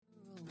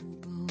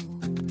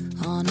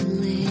on a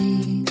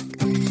lake.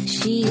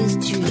 She is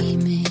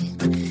dreaming,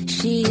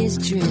 she is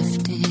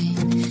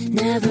drifting,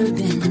 never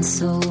been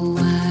so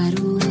wide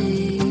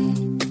awake.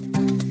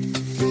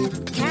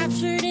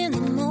 Captured in the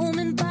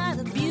moment by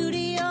the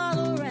beauty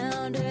all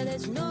around her,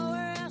 there's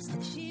nowhere else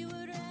that she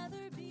would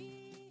rather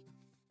be.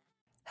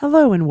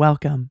 Hello and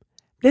welcome.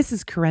 This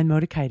is Karen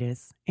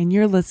Motikaitis, and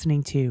you're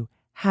listening to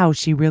How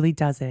She Really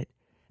Does It,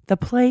 the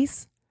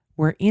place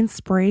where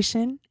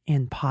inspiration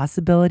and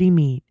possibility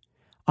meet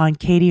on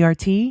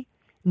KDRT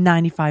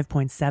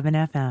 95.7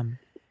 FM.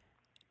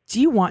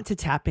 Do you want to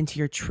tap into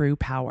your true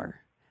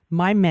power?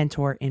 My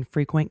mentor and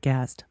frequent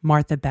guest,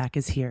 Martha Beck,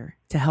 is here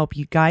to help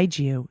you guide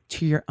you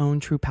to your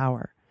own true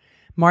power.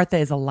 Martha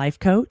is a life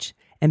coach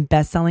and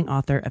best-selling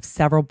author of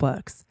several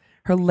books.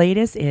 Her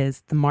latest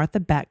is the Martha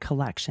Beck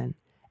Collection,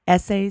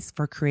 Essays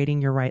for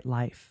Creating Your Right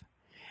Life.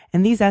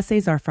 And these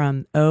essays are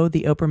from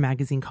the Oprah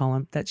magazine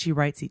column that she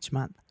writes each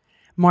month.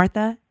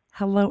 Martha,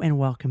 hello and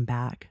welcome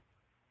back.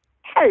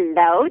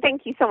 Hello.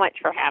 Thank you so much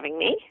for having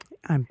me.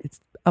 It's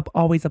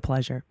always a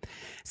pleasure.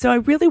 So I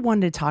really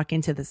wanted to talk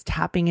into this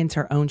tapping into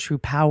our own true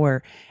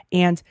power.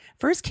 And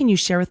first, can you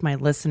share with my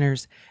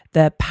listeners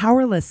the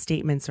powerless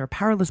statements or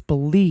powerless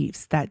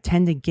beliefs that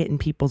tend to get in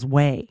people's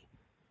way?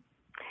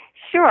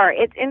 Sure.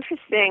 It's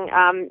interesting.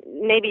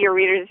 Maybe your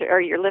readers or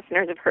your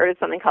listeners have heard of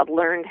something called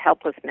learned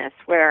helplessness,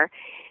 where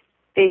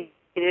they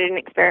did an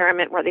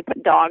experiment where they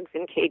put dogs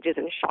in cages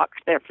and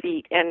shocked their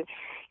feet. And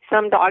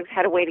some dogs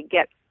had a way to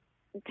get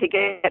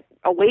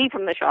away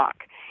from the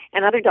shock.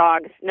 And other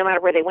dogs, no matter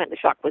where they went, the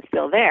shock was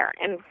still there.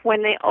 And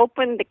when they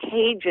opened the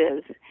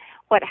cages,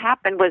 what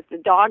happened was the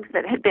dogs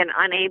that had been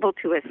unable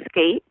to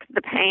escape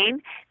the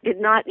pain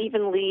did not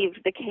even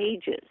leave the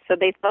cages. So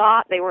they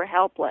thought they were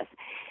helpless.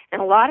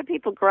 And a lot of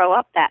people grow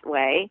up that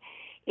way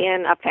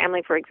in a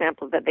family, for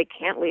example, that they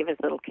can't leave as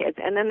little kids,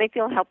 and then they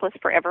feel helpless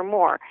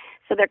forevermore.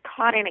 So they're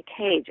caught in a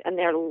cage, and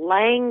their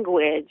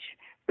language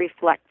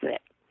reflects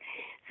it.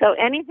 So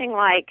anything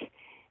like,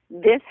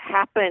 this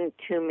happened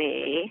to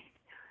me,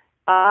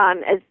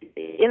 as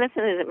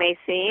innocent as it may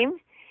seem,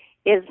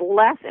 is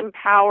less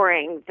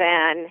empowering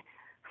than,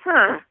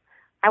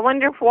 I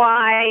wonder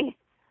why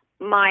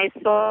my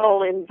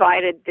soul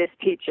invited this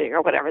teaching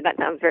or whatever. That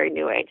sounds very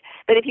New Age.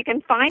 But if you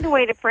can find a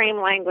way to frame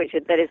language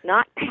that is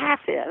not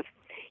passive,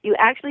 you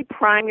actually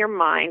prime your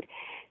mind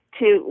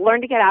to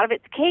learn to get out of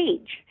its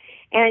cage.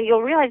 And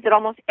you'll realize that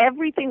almost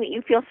everything that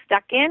you feel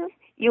stuck in,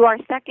 you are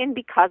stuck in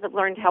because of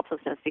learned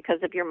helplessness,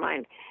 because of your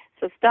mind.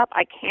 So stop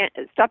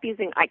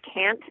using I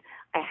can't,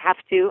 I have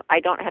to,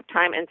 I don't have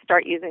time, and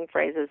start using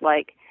phrases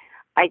like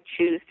I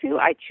choose to,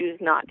 I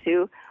choose not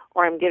to,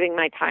 or I'm giving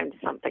my time to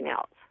something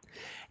else.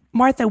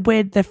 Martha,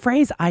 would the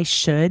phrase I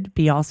should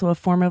be also a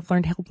form of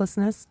learned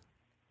helplessness?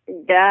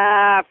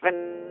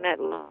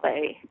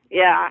 Definitely.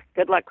 Yeah,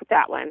 good luck with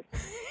that one.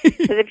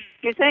 Because if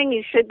you're saying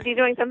you should be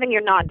doing something,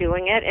 you're not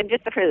doing it. And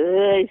just the phrase,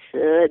 I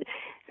should.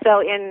 So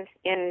in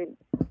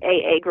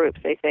AA groups,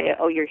 they say,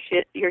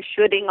 you're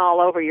shoulding all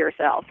over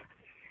yourself.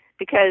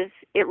 Because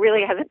it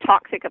really has a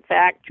toxic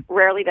effect,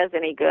 rarely does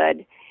any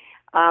good.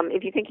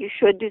 If you think you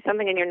should do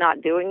something and you're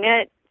not doing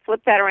it,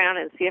 flip that around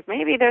and see if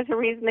maybe there's a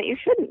reason that you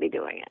shouldn't be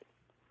doing it.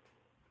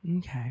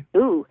 Okay.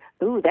 Ooh,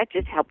 that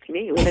just helped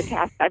me with a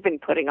task I've been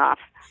putting off.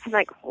 I'm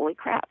like, holy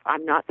crap,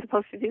 I'm not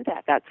supposed to do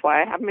that. That's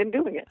why I haven't been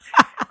doing it.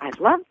 I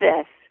love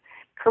this.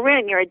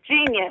 Corinne, you're a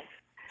genius.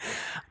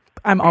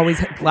 I'm always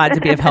glad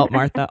to be of help,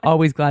 Martha.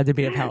 Always glad to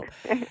be of help.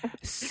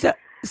 So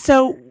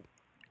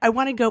I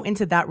want to go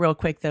into that real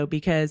quick, though,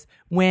 because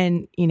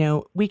when,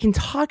 we can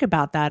talk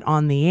about that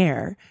on the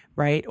air,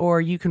 right?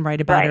 Or you can write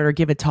about it or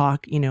give a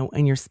talk, in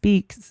your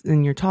speeches.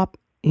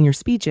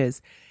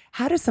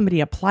 How does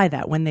somebody apply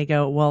that when they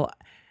go, well,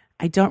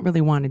 I don't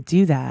really want to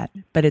do that,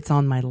 but it's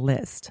on my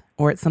list,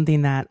 or it's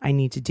something that I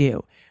need to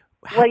do?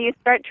 Well, you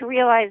start to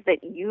realize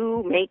that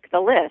you make the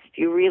list.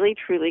 You really,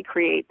 truly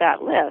create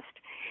that list.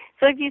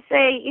 So if you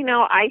say,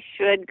 I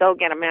should go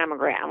get a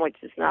mammogram, which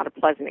is not a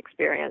pleasant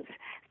experience,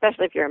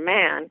 especially if you're a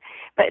man,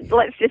 but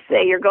let's just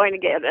say you're going to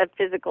get a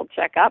physical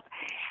checkup,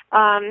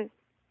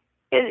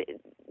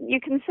 you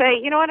can say,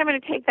 you know what, I'm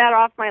going to take that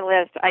off my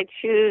list. I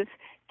choose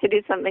to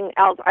do something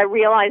else. I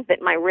realize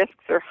that my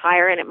risks are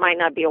higher and it might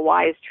not be a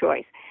wise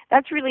choice.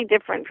 That's really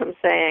different from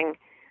saying,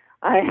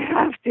 I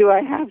have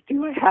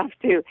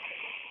to.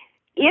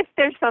 If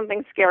there's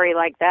something scary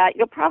like that,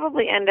 you'll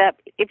probably end up,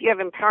 if you have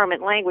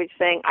empowerment language,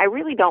 saying, I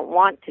really don't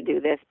want to do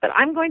this, but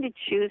I'm going to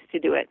choose to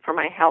do it for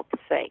my health's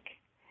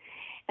sake.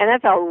 And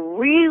that's a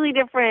really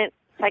different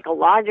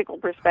psychological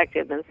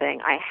perspective than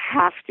saying, I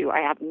have to,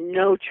 I have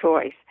no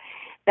choice.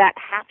 That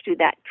have to,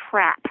 that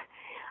trap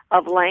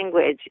of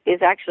language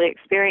is actually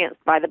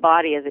experienced by the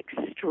body as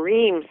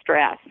extreme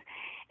stress.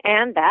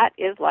 And that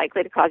is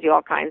likely to cause you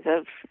all kinds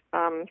of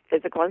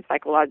physical and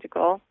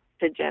psychological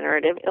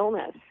degenerative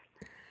illness.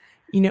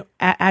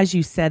 As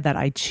you said that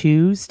I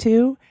choose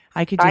to,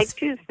 I could just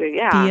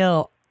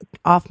feel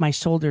off my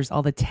shoulders,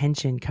 all the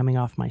tension coming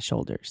off my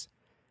shoulders.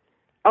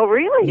 Oh,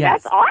 really?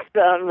 Yes. That's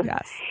awesome.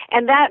 Yes.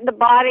 And that the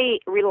body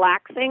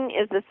relaxing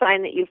is the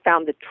sign that you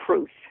found the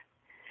truth.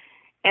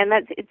 And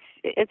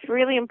it's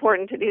really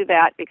important to do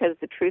that because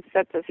the truth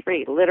sets us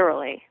free,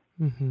 literally.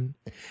 Mm-hmm.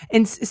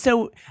 And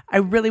so I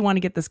really want to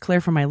get this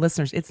clear for my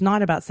listeners. It's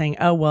not about saying,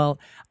 oh, well,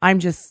 I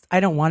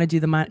don't want to do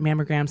the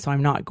mammogram, so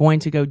I'm not going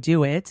to go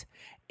do it.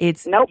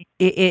 It's nope.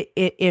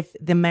 If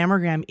the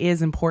mammogram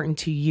is important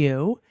to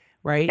you,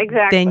 right?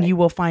 Exactly. Then you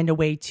will find a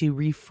way to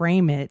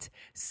reframe it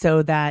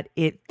so that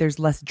there's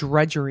less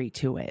drudgery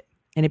to it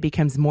and it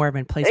becomes more of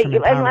a place from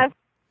empowerment.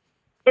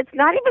 It's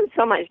not even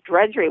so much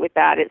drudgery with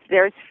that.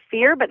 There's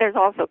fear, but there's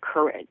also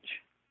courage.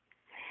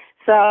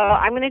 So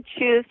I'm going to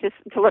choose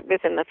to look this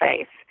in the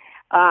face.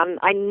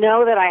 I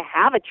know that I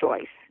have a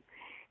choice,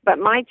 but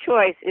my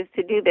choice is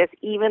to do this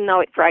even though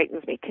it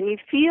frightens me. Can you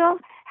feel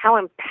how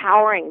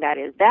empowering that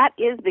is? That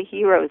is the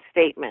hero's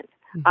statement.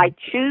 Mm-hmm. I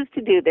choose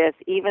to do this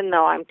even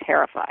though I'm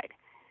terrified.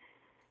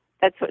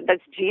 That's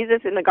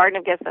Jesus in the Garden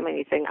of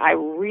Gethsemane saying, I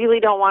really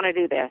don't want to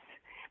do this,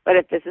 but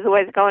if this is the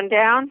way it's going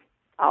down,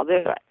 I'll do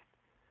it.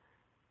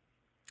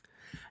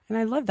 And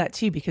I love that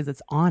too because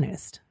it's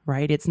honest,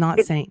 right? It's not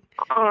saying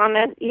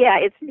honest. Yeah,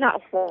 it's not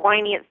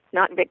whiny. It's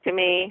not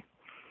victim-y.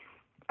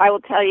 I will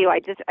tell you, I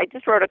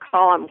just wrote a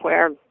column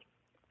where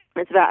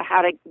it's about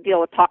how to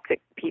deal with toxic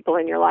people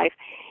in your life,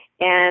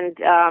 and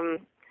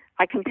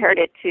I compared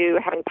it to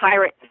having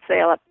pirates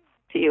sail up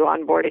to you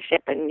on board a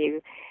ship, and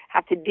you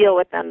have to deal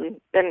with them.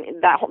 Then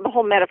the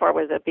whole metaphor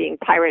was of being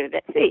pirated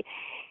at sea.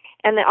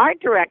 And the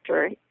art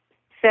director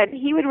said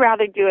he would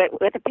rather do it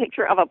with a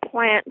picture of a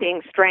plant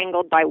being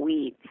strangled by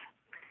weeds.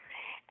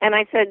 And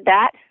I said,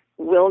 that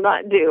will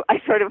not do.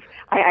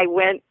 I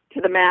went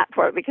to the mat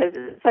for it because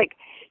it's like,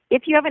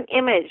 if you have an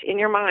image in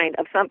your mind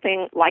of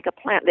something like a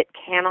plant that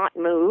cannot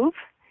move,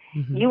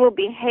 mm-hmm. you will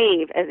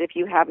behave as if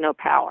you have no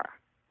power.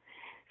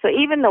 So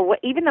even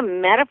the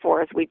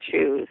metaphors we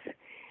choose,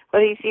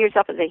 whether you see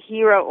yourself as a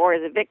hero or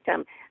as a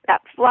victim, the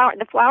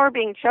flower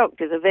being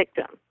choked is a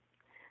victim.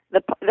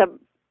 The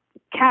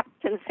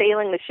captain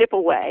sailing the ship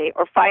away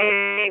or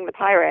fighting the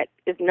pirate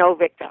is no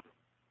victim.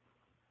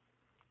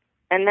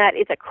 And that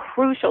is a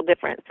crucial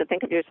difference to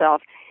think of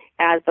yourself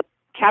as the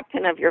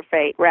captain of your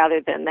fate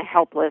rather than the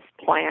helpless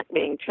plant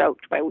being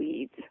choked by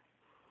weeds.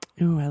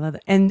 Oh, I love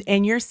that.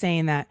 And you're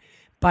saying that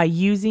by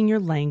using your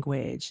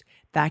language,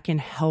 that can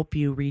help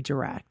you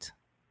redirect.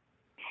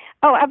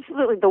 Oh,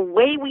 absolutely. The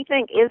way we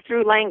think is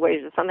through language.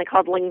 It's something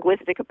called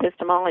linguistic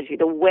epistemology.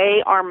 The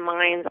way our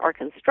minds are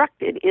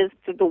constructed is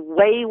through the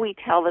way we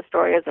tell the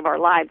stories of our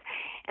lives,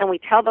 and we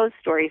tell those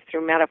stories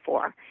through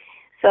metaphor.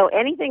 So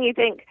anything you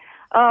think,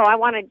 oh,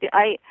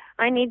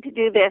 I need to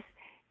do this,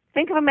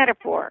 think of a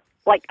metaphor.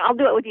 Like, I'll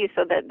do it with you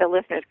so that the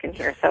listeners can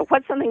hear. So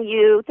what's something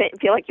you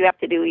feel like you have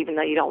to do even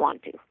though you don't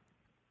want to?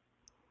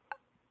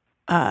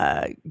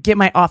 Get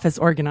my office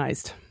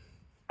organized.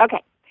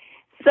 Okay.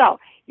 So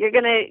we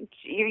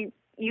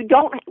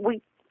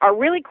are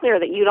really clear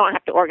that you don't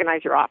have to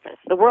organize your office.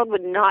 The world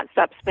would not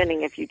stop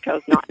spinning if you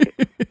chose not to.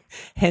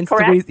 Hence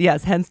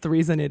the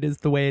reason it is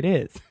the way it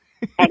is.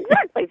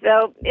 Exactly.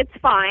 So it's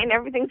fine.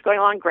 Everything's going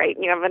along great,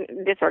 and you have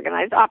a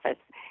disorganized office.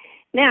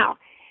 Now,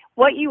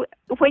 when you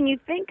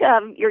think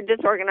of your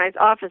disorganized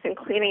office and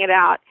cleaning it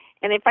out,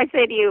 and if I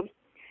say to you,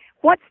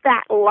 what's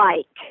that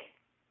like?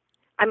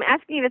 I'm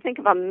asking you to think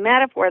of a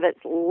metaphor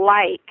that's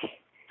like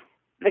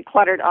the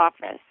cluttered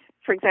office.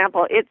 For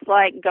example, it's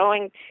like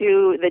going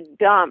to the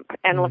dump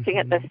and mm-hmm. looking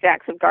at the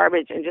stacks of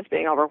garbage and just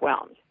being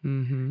overwhelmed.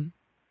 Mm-hmm.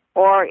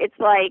 Or it's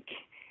like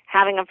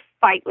having a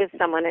fight with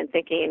someone and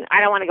thinking, I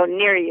don't want to go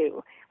near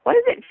you. What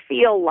does it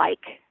feel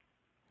like?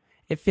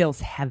 It feels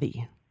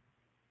heavy.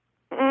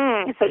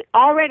 So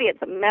already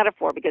it's a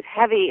metaphor because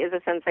heavy is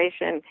a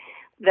sensation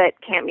that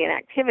can't be an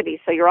activity.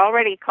 So you're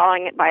already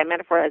calling it by a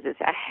metaphor as it's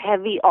a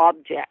heavy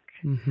object.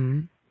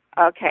 Mm-hmm.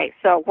 Okay,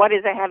 so what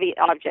is a heavy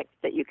object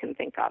that you can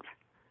think of?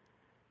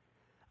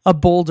 A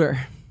boulder.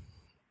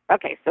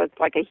 Okay, so it's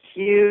like a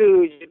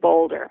huge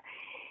boulder.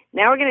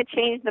 Now we're going to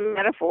change the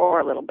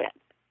metaphor a little bit.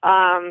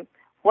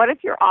 What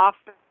if your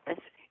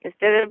office,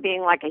 instead of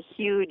being like a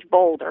huge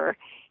boulder,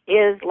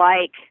 is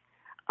like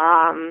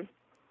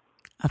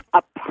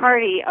a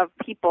party of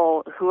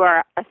people who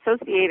are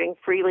associating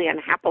freely and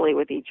happily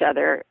with each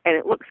other, and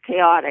it looks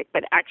chaotic,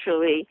 but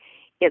actually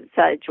it's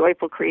a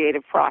joyful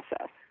creative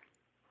process.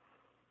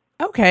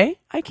 Okay,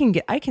 I can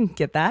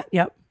get that.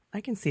 Yep. I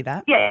can see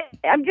that. Yeah,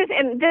 and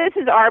this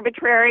is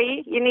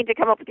arbitrary. You need to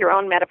come up with your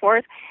own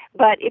metaphors.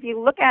 But if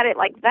you look at it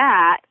like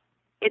that,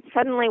 it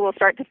suddenly will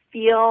start to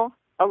feel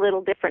a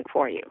little different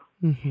for you.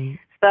 Mm-hmm.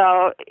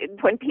 So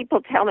when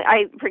people tell me,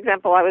 for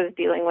example, I was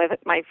dealing with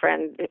my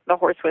friend, the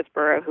horse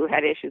whisperer, who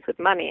had issues with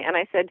money. And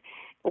I said,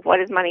 well, what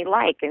is money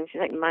like? And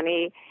she's like,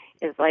 money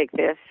is like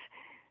this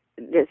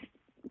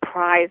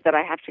prize that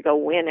I have to go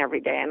win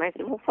every day. And I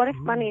said, well, what if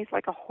money is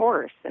like a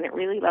horse and it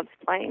really loves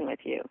playing with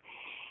you?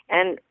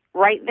 And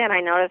right then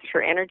I noticed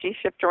her energy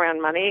shift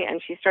around money,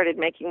 and she started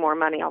making more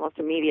money almost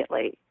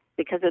immediately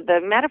because of the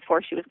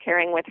metaphor she was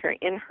carrying with her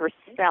in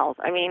herself.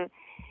 I mean,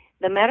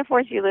 the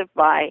metaphors you live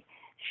by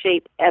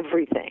shape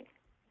everything.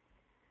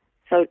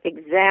 So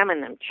examine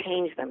them,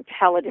 change them,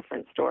 tell a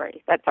different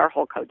story. That's our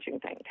whole coaching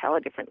thing, tell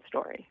a different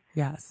story.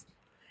 Yes.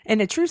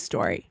 And a true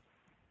story.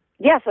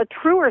 Yes, a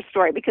truer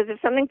story, because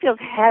if something feels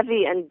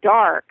heavy and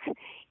dark,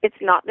 it's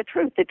not the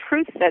truth. The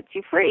truth sets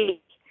you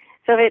free.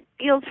 So if it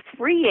feels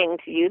freeing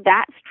to you,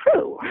 that's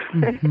true.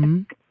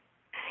 Mm-hmm.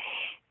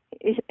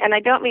 And I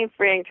don't mean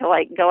freeing to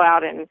like go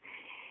out and,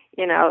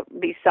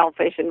 be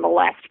selfish and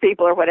molest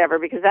people or whatever,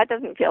 because that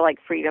doesn't feel like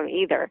freedom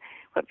either.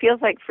 What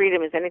feels like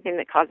freedom is anything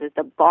that causes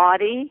the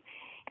body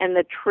and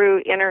the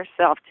true inner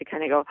self to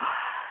kind of go,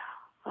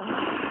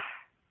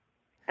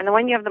 and the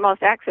one you have the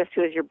most access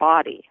to is your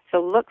body.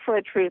 So look for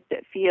a truth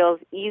that feels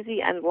easy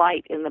and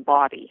light in the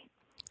body.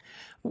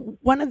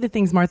 One of the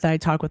things, Martha, I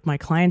talk with my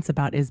clients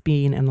about is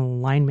being in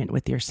alignment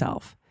with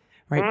yourself,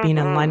 right? Mm-hmm. Being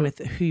in line with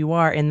who you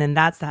are. And then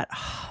that's that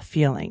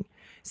feeling.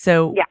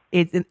 So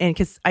and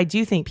because I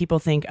do think people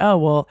think, oh,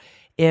 well,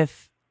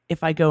 if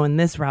I go in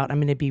this route, I'm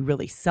going to be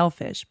really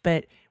selfish,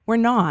 but we're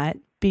not,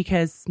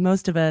 because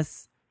most of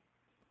us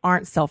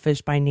aren't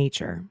selfish by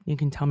nature. You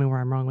can tell me where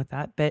I'm wrong with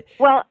that, but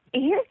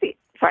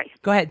sorry.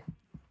 Go ahead.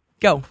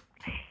 Go.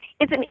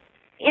 It's an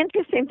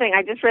interesting thing.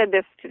 I just read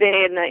this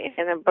today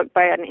in a book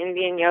by an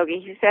Indian yogi.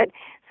 He said,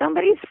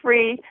 somebody's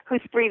free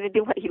who's free to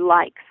do what he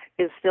likes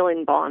is still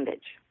in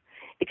bondage,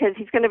 because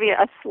he's going to be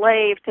a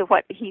slave to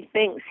what he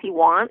thinks he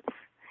wants.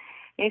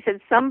 And he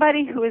said,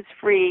 somebody who is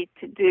free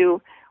to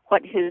do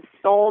what his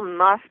soul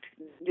must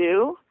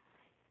do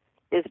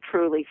is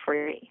truly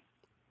free.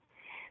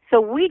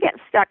 So we get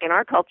stuck in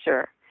our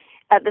culture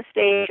at the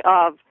stage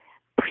of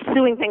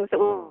pursuing things that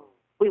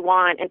we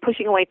want and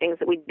pushing away things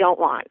that we don't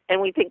want.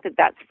 And we think that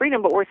that's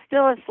freedom, but we're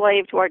still a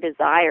slave to our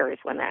desires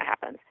when that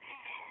happens.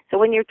 So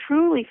when you're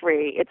truly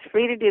free, it's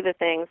free to do the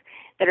things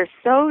that are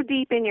so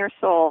deep in your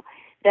soul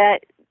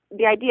that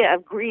the idea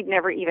of greed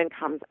never even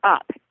comes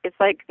up. It's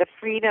like the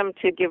freedom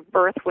to give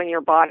birth when your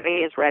body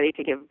is ready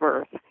to give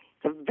birth.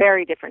 It's a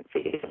very different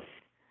feeling.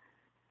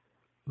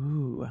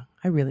 Ooh,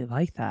 I really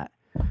like that.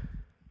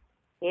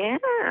 Yeah.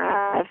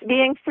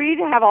 Being free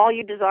to have all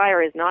you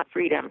desire is not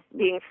freedom.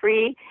 Being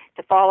free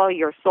to follow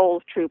your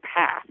soul's true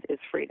path is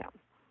freedom.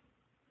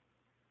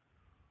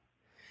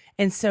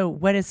 And so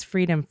what is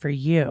freedom for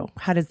you?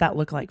 How does that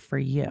look like for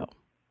you?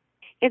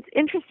 It's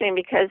interesting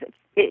because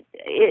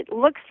it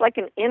looks like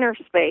an inner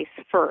space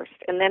first,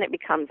 and then it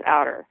becomes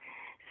outer.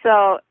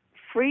 So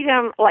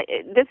freedom, like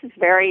this is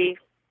very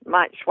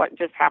much what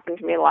just happened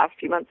to me the last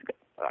few months ago.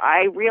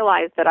 I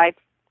realized that I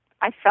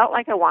felt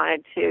like I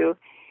wanted to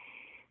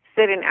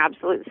sit in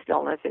absolute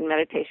stillness in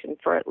meditation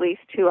for at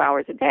least 2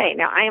 hours a day.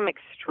 Now, I am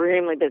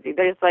extremely busy.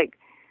 There's like,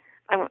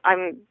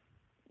 I'm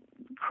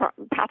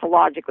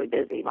pathologically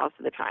busy most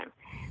of the time.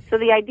 So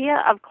the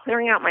idea of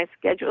clearing out my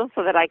schedule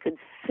so that I could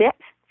sit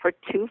for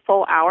 2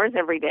 full hours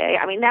every day,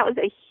 I mean, that was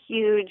a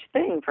huge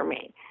thing for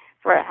me.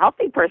 For a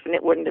healthy person,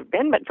 it wouldn't have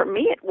been, but for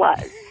me, it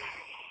was.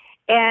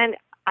 And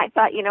I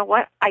thought, you know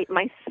what?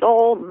 My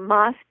soul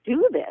must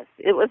do this.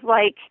 It was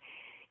like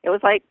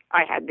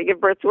I had to give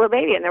birth to a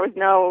baby, and there was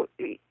no,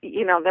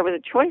 there was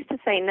a choice to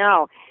say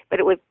no, but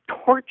it was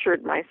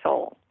tortured my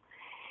soul.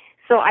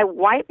 So I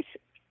wiped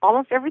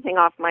almost everything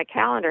off my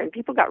calendar, and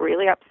people got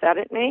really upset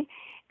at me.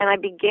 And I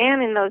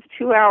began in those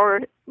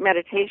 2-hour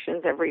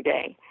meditations every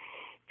day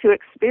to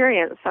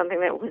experience something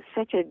that was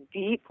such a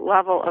deep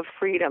level of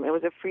freedom. It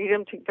was a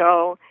freedom to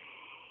go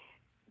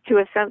to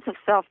a sense of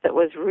self that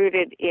was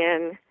rooted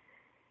in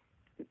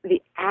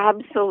the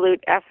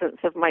absolute essence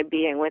of my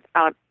being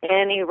without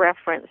any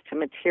reference to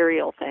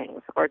material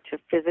things or to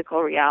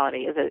physical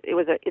reality.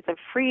 It's a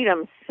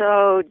freedom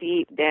so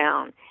deep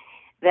down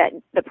that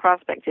the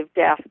prospect of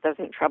death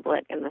doesn't trouble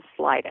it in the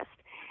slightest.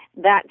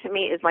 That, to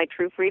me, is my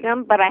true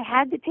freedom, but I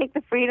had to take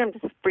the freedom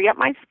to free up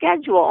my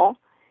schedule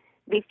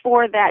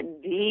before that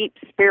deep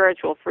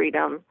spiritual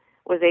freedom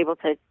was able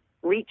to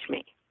reach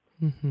me.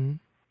 Mm-hmm.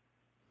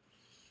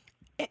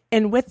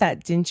 And with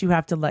that, didn't you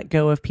have to let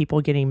go of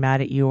people getting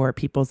mad at you or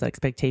people's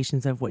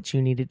expectations of what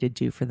you needed to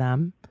do for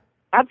them?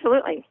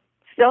 Absolutely.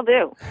 Still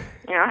do.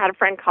 I had a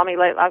friend call me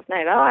late last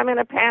night. Oh, I'm in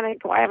a panic.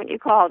 Why haven't you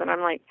called? And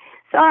I'm like,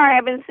 sorry,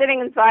 I've been sitting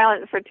in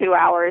silence for 2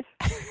 hours.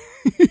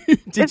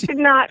 This did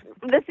not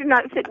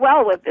sit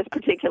well with this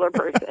particular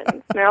person.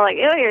 And they're like,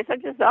 oh, you're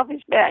such a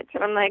selfish bitch.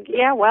 And I'm like,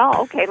 yeah,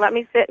 well, okay, let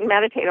me sit and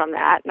meditate on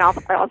that, and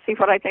I'll see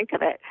what I think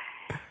of it.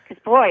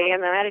 Because, boy,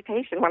 in the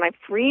meditation, when I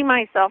free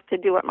myself to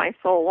do what my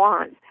soul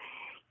wants,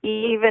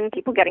 even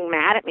people getting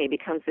mad at me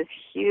becomes this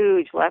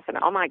huge lesson.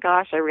 Oh, my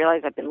gosh, I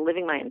realize I've been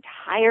living my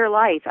entire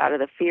life out of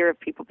the fear of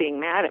people being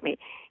mad at me.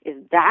 Is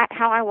that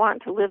how I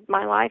want to live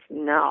my life?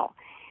 No.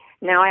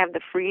 Now I have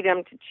the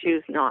freedom to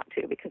choose not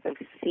to because I've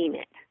seen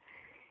it.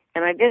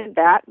 And I did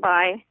that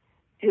by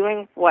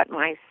doing what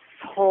my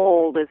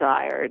soul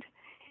desired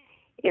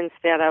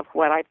instead of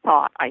what I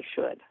thought I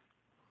should.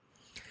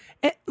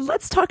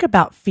 Let's talk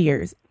about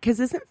fears, because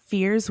isn't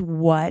fears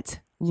what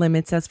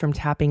limits us from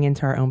tapping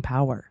into our own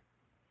power?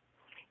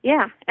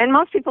 Yeah, and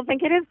most people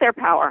think it is their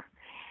power.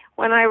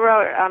 When I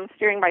wrote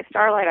Steering by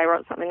Starlight, I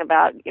wrote something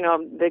about,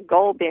 the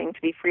goal being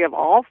to be free of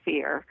all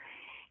fear.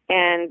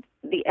 And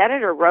the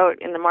editor wrote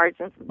in the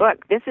margins of the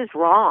book, this is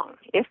wrong.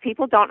 If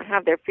people don't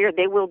have their fear,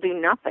 they will do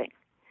nothing.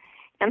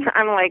 And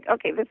I'm like,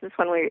 okay, this is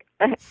when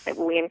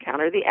we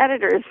encounter the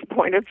editor's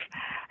point of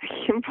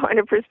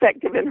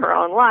perspective in her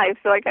own life.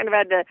 So I kind of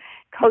had to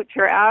coach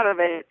her out of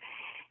it.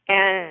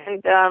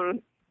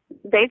 And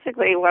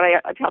basically, what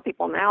I tell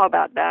people now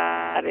about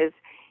that is,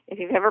 if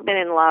you've ever been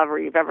in love or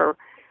you've ever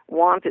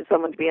wanted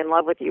someone to be in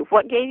love with you,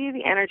 what gave you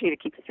the energy to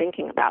keep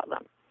thinking about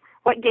them?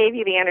 What gave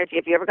you the energy,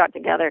 if you ever got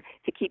together,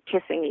 to keep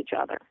kissing each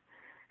other?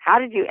 How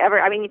did you ever,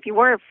 if you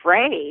weren't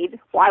afraid,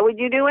 why would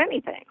you do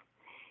anything?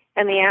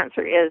 And the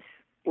answer is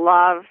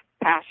love,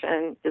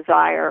 passion,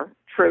 desire,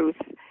 truth.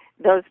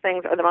 Those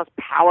things are the most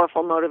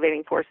powerful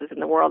motivating forces in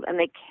the world, and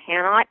they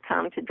cannot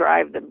come to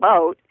drive the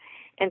boat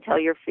until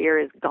your fear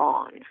is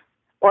gone,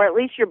 or at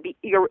least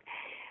your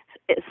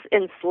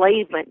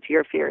enslavement to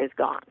your fear is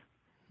gone.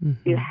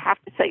 Mm-hmm. You have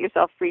to set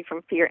yourself free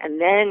from fear,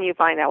 and then you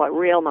find out what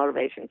real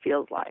motivation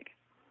feels like.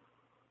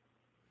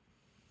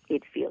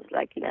 It feels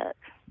like love.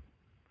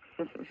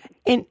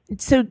 And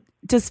so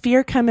does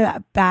fear come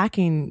back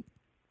and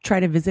try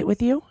to visit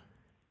with you?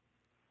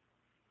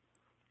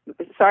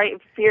 Sorry,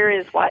 fear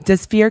is what?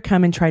 Does fear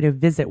come and try to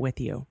visit with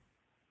you?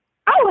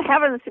 Oh,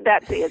 heavens to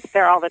Betsy, it's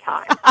there all the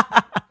time.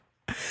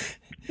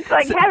 It's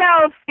like,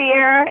 hello,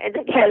 fear. It's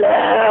like,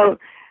 hello.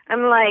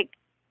 I'm like,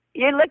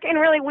 you're looking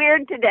really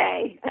weird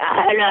today.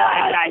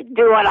 I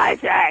do what I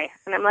say.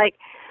 And I'm like,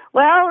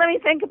 well, let me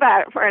think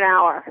about it for an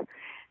hour.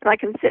 And I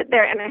can sit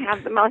there and I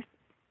have the most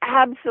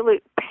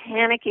absolute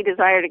panicky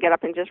desire to get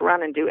up and just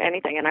run and do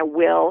anything, and I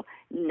will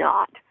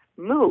not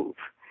move.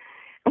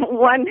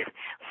 One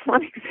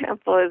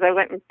example is I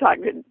went and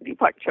talked to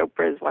Deepak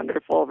Chopra's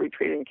wonderful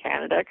retreat in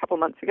Canada a couple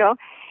months ago,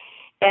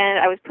 and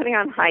I was putting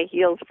on high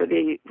heels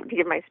to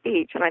give my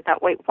speech, and I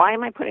thought, wait, why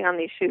am I putting on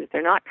these shoes?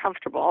 They're not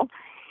comfortable.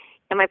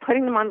 Am I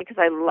putting them on because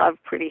I love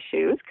pretty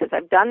shoes? Because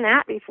I've done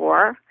that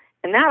before,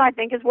 and that I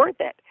think is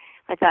worth it.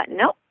 I thought,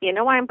 nope, you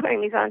know why I'm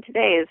putting these on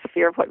today is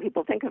fear of what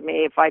people think of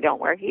me if I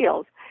don't wear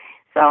heels.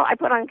 So I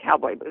put on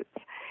cowboy boots.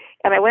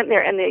 And I went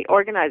there, and the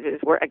organizers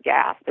were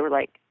aghast. They were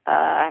like,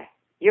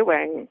 you're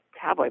wearing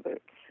cowboy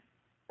boots.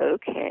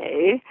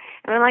 Okay.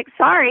 And I'm like,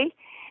 sorry.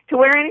 To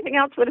wear anything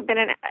else would have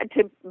been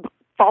to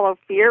follow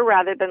fear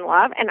rather than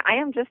love, and I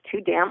am just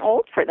too damn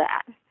old for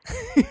that.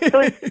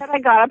 So instead I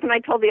got up and I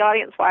told the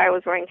audience why I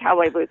was wearing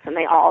cowboy boots, and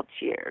they all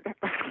cheered.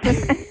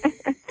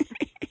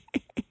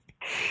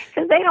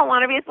 Because they don't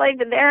want to be a slave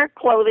to their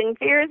clothing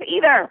fears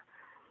either.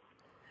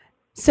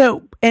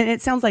 So, and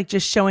it sounds like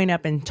just showing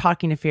up and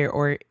talking to fear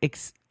or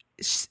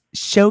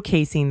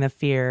showcasing the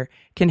fear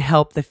can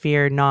help the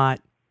fear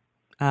not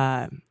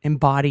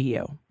embody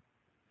you.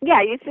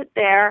 Yeah, you sit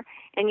there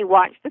and you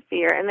watch the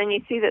fear, and then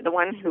you see that the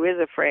one who is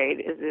afraid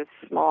is this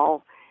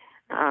small,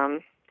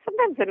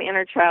 sometimes an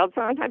inner child,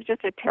 sometimes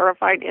just a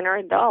terrified inner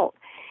adult.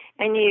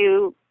 And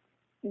you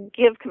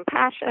give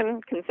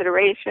compassion,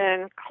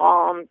 consideration,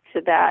 calm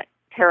to that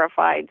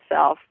terrified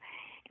self,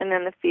 and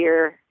then the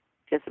fear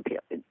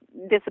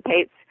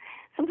dissipates.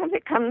 Sometimes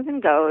it comes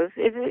and goes.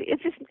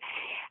 It's just,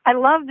 I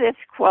love this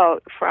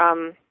quote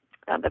from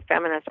the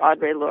feminist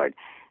Audre Lorde.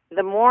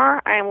 The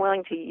more I am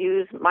willing to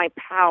use my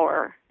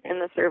power in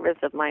the service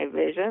of my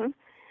vision,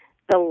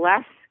 the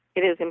less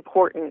it is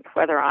important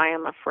whether I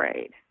am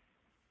afraid.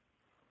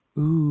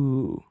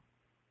 Ooh.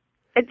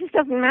 It just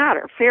doesn't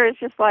matter. Fear is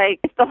just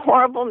like, it's the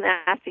horrible,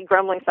 nasty,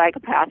 grumbling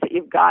psychopath that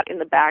you've got in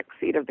the back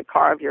seat of the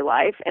car of your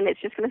life, and it's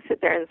just going to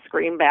sit there and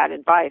scream bad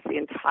advice the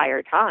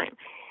entire time.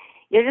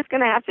 You're just going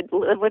to have to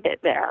live with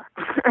it there.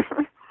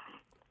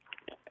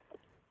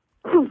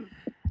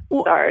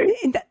 Well, sorry.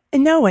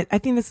 No, I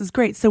think this is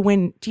great. So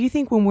do you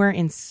think when we're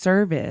in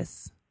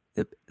service,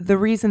 the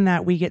reason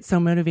that we get so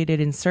motivated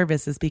in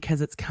service is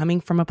because it's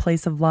coming from a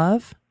place of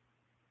love?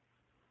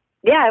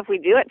 Yeah, if we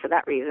do it for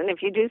that reason.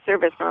 If you do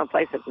service from a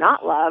place of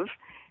not love,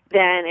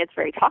 then it's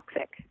very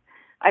toxic.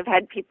 I've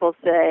had people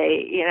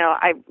say,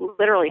 I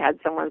literally had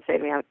someone say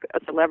to me, a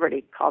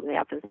celebrity called me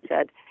up and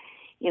said,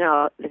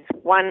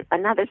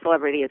 another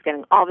celebrity is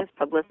getting all this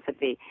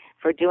publicity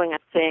for doing a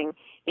thing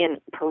in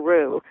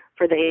Peru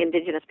for the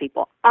indigenous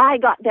people. I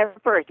got there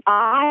first.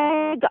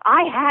 I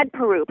had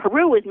Peru.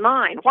 Peru was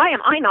mine. Why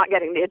am I not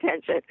getting the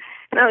attention?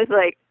 And I was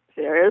like,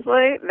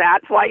 seriously?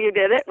 That's why you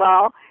did it?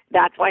 Well,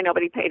 that's why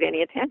nobody paid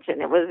any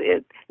attention.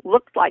 It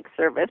looked like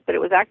service, but it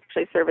was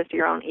actually service to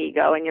your own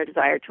ego and your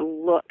desire to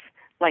look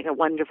like a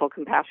wonderful,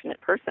 compassionate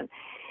person.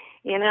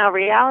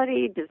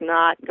 Reality does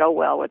not go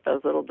well with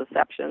those little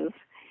deceptions,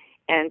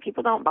 and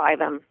people don't buy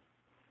them.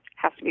 It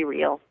has to be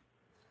real.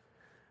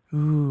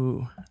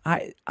 Ooh,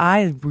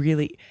 I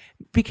really,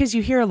 because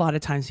you hear a lot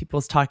of times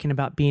people's talking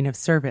about being of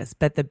service,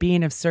 but the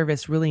being of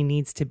service really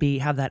needs to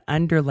have that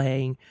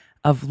underlaying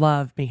of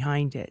love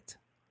behind it.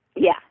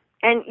 Yeah,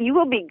 and you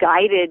will be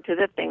guided to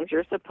the things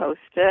you're supposed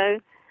to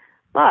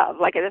love.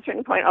 Like at a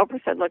certain point,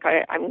 Oprah said, look,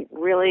 I'm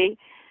really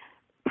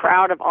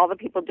proud of all the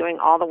people doing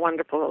all the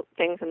wonderful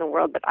things in the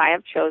world, but I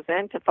have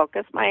chosen to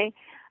focus a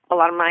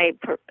lot of my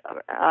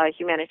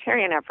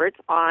humanitarian efforts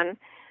on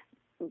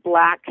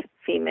Black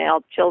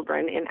female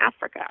children in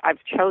Africa.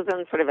 I've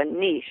chosen sort of a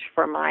niche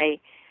for my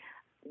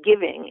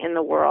giving in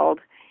the world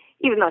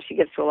even though she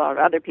gives to a lot of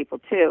other people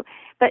too.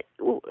 But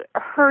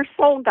her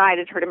soul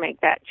guided her to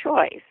make that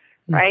choice,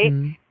 right?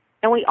 Mm-hmm.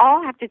 And we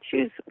all have to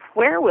choose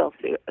where we'll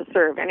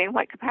serve and in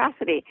what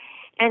capacity.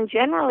 And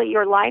generally,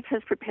 your life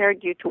has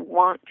prepared you to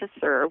want to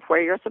serve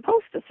where you're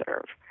supposed to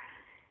serve.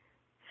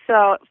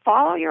 So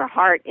follow your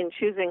heart in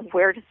choosing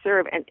where to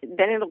serve, and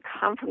then it'll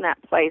come from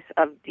that place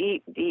of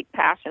deep, deep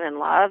passion and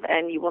love,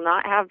 and you will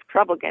not have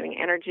trouble getting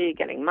energy,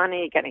 getting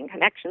money, getting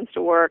connections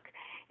to work.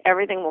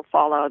 Everything will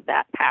follow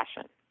that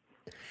passion.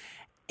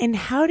 And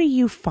how do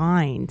you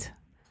find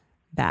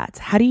that?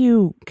 How do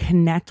you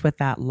connect with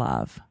that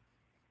love?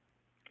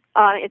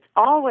 It's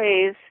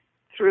always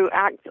through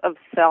acts of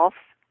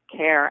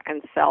self-care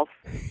and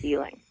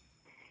self-healing.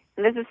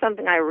 And this is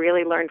something I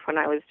really learned when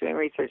I was doing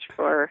research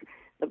for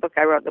the book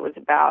I wrote that was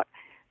about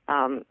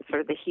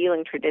sort of the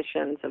healing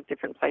traditions of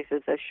different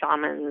places, of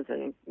shamans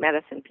and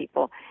medicine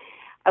people.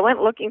 I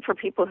went looking for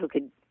people who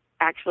could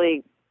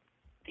actually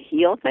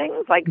heal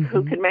things, like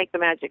who could make the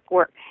magic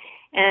work.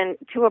 And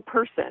to a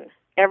person,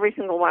 every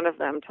single one of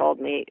them told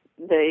me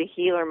the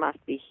healer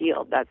must be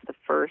healed. That's the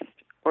first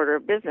order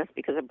of business,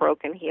 because a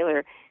broken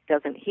healer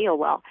doesn't heal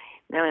well.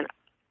 Now, in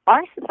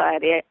our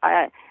society,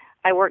 I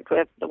worked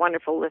with the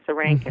wonderful Lissa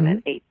Rankin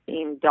and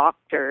 18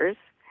 doctors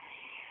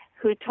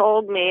who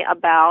told me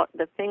about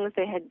the things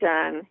they had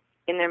done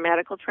in their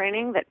medical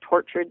training that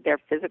tortured their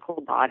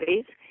physical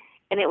bodies.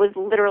 And it was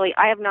literally,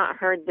 I have not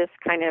heard this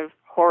kind of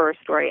horror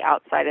story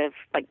outside of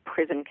like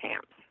prison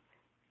camps,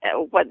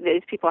 what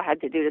these people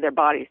had to do to their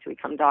bodies to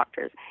become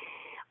doctors.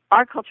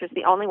 Our culture is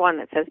the only one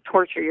that says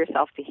torture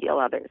yourself to heal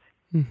others.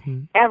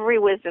 Every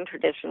wisdom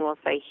tradition will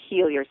say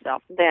heal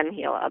yourself, then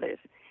heal others,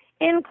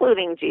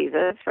 including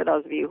Jesus, for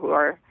those of you who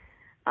are,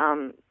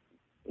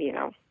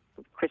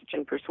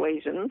 Christian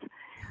persuasions.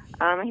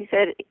 He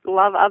said,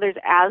 love others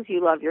as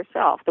you love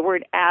yourself. The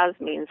word as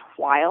means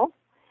while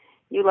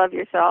you love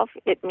yourself.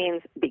 It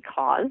means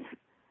because.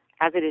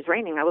 As it is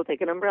raining, I will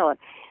take an umbrella.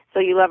 So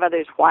you love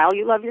others while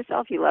you love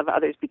yourself. You love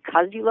others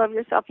because you love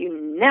yourself. You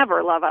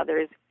never love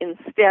others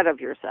instead of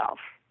yourself.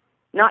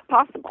 Not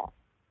possible.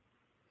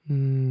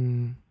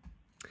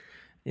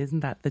 Isn't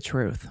that the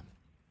truth?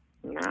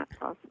 Not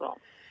possible.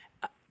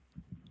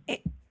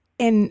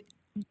 And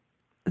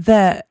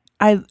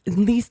at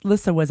least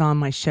Lissa was on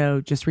my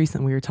show just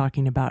recently. We were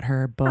talking about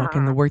her book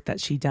and the work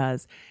that she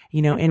does,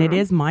 and it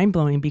is mind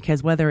blowing,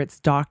 because whether it's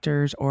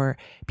doctors or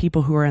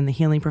people who are in the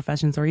healing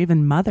professions or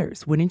even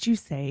mothers, wouldn't you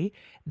say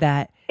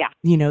that,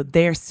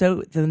 they're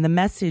the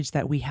message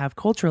that we have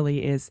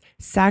culturally is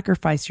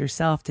sacrifice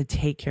yourself to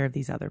take care of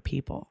these other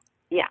people.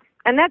 Yeah.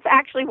 And that's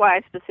actually why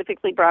I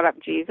specifically brought up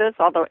Jesus,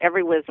 although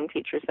every wisdom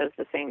teacher says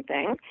the same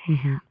thing,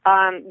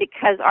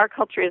 because our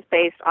culture is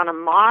based on a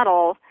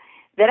model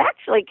that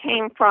actually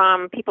came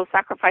from people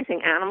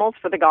sacrificing animals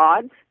for the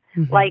gods,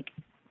 like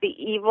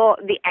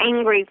the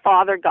angry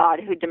father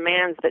god who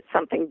demands that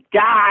something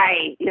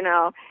die,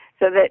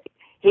 so that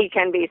he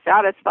can be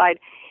satisfied.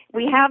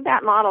 We have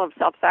that model of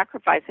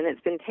self-sacrifice, and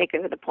it's been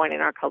taken to the point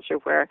in our culture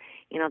where,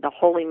 the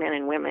holy men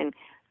and women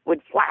would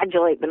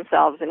flagellate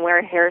themselves and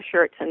wear hair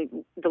shirts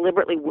and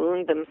deliberately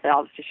wound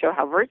themselves to show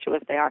how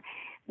virtuous they are.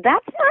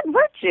 That's not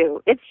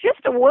virtue. It's just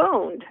a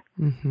wound.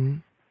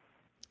 And,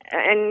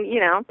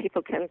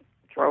 people can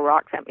throw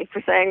rocks at me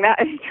for saying that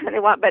anytime they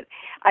want, but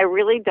I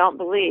really don't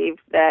believe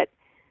that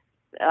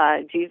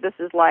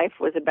Jesus' life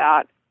was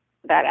about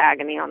that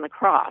agony on the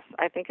cross.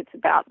 I think it's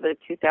about the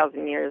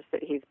 2,000 years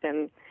that he's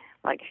been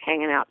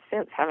hanging out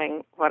since,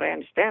 having what I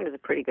understand is a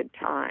pretty good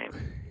time.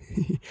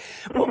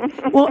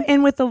 well,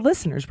 and with the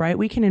listeners, right,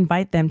 we can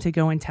invite them to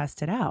go and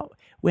test it out.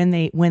 When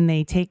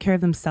they take care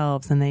of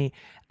themselves and they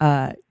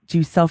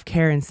do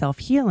self-care and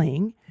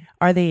self-healing,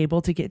 are they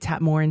able to get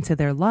tapped more into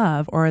their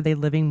love, or are they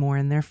living more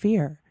in their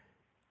fear?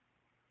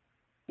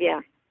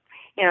 Yeah.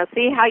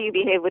 See how you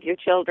behave with your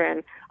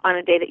children on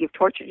a day that you've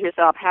tortured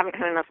yourself, haven't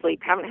had enough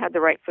sleep, haven't had the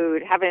right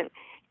food, haven't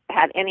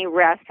had any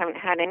rest, haven't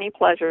had any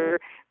pleasure,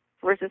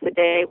 versus a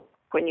day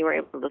when you were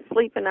able to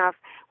sleep enough,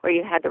 where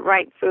you had the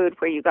right food,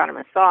 where you got a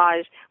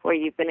massage, where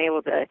you've been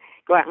able to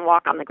go out and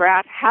walk on the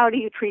grass. How do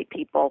you treat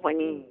people when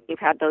you've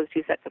had those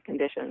two sets of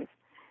conditions?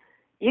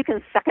 You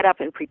can suck it up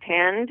and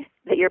pretend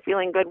that you're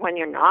feeling good when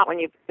you're not, when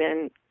you've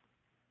been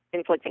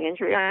inflicting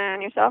injury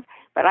on yourself,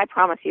 but I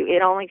promise you,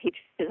 it only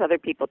teaches other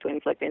people to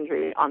inflict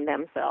injury on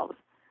themselves.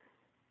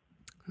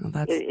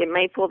 Well, it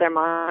may fool their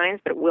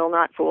minds, but it will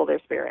not fool their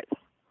spirits.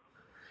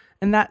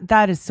 And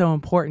that is so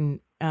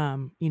important.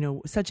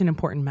 Such an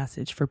important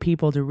message for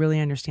people to really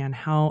understand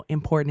how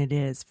important it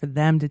is for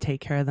them to take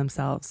care of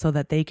themselves so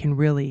that they can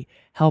really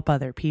help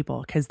other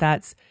people. Because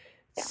that's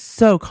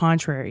so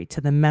contrary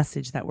to the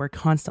message that we're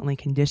constantly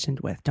conditioned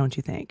with, don't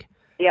you think?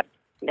 Yep.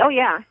 Oh,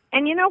 yeah.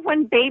 And,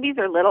 when babies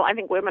are little, I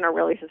think women are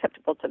really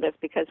susceptible to this,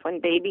 because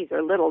when babies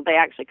are little, they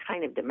actually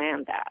kind of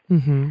demand that.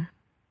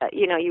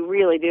 You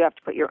really do have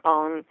to put your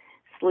own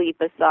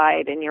sleep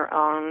aside and your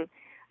own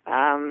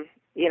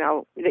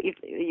that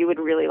you would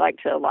really like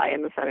to lie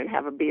in the sun and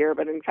have a beer,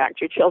 but in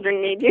fact your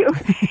children need you.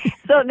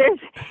 So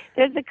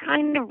there's a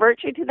kind of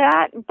virtue to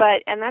that,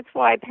 and that's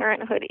why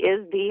parenthood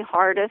is the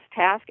hardest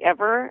task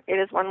ever. It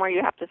is one where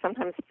you have to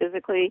sometimes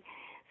physically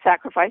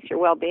sacrifice your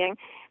well-being.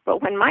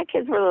 But when my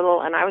kids were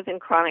little and I was in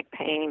chronic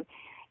pain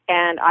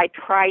and I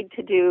tried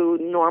to do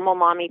normal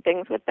mommy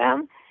things with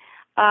them,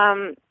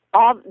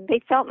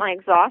 they felt my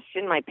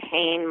exhaustion, my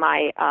pain,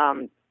 my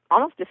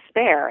almost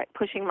despair at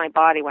pushing my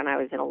body when I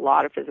was in a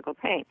lot of physical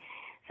pain.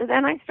 So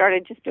then I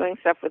started just doing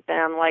stuff with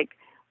them, like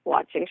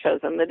watching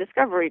shows on the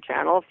Discovery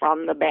Channel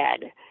from the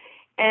bed.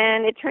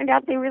 And it turned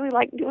out they really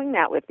liked doing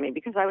that with me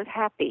because I was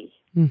happy.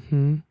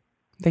 Mm-hmm.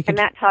 And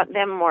that taught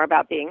them more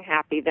about being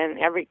happy than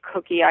every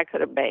cookie I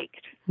could have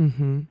baked.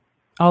 Mm-hmm.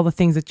 All the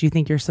things that you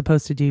think you're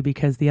supposed to do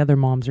because the other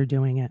moms are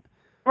doing it.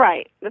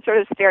 Right. The sort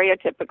of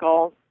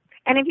stereotypical.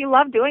 And if you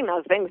love doing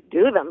those things,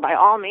 do them by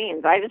all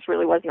means. I just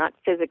really was not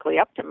physically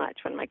up to much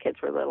when my kids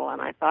were little,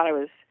 and I thought I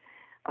was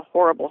a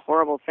horrible,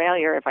 horrible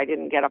failure if I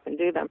didn't get up and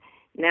do them.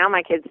 Now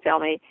my kids tell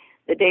me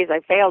the days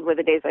I failed were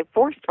the days I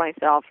forced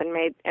myself and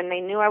they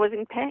knew I was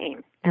in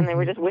pain, and they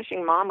were just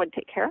wishing Mom would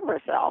take care of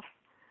herself.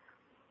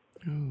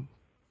 Oh.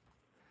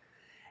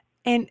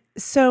 And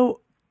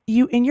so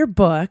you, in your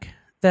book,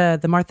 the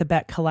Martha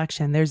Beck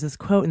collection, there's this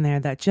quote in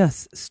there that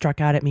just struck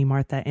out at me,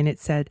 Martha, and it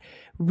said,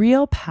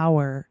 "Real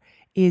power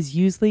is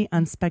usually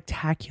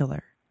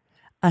unspectacular,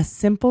 a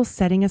simple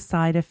setting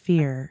aside of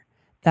fear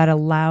that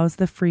allows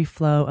the free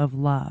flow of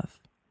love,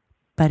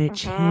 but it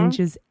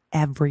changes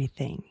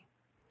everything."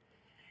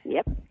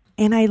 Yep.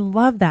 And I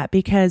love that,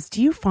 because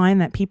do you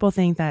find that people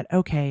think that,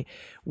 okay,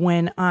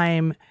 when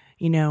I'm,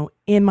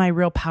 in my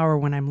real power,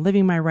 when I'm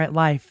living my right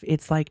life,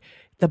 it's like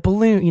the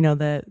balloon,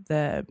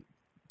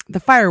 the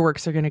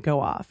fireworks are going to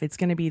go off. It's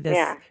going to be this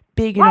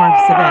big,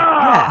 enormous event.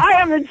 Yes. I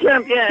am the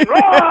champion.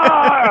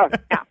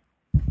 Yeah.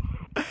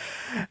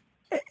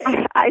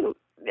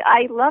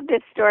 I love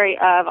this story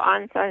of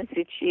Aung San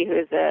Suu Kyi, who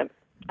is a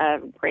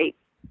great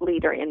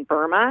leader in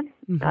Burma.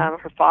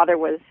 Her father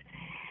was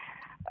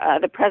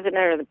the president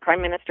or the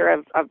prime minister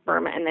of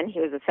Burma, and then he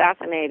was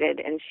assassinated,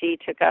 and she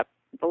took up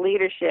the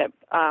leadership,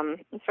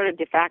 sort of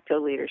de facto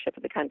leadership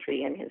of the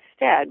country in his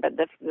stead. But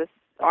the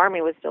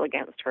army was still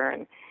against her,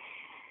 and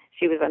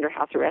she was under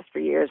house arrest for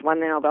years, won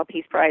the Nobel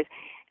Peace Prize.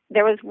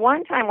 There was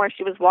one time where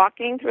she was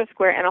walking through a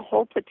square, and a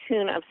whole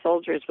platoon of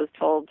soldiers was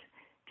told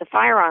to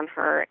fire on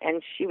her,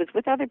 and she was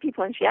with other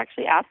people, and she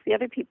actually asked the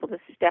other people to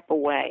step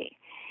away.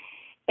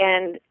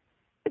 And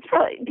it's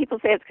probably, people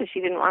say it's because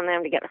she didn't want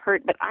them to get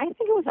hurt, but I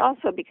think it was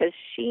also because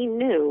she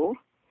knew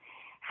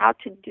how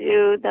to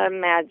do the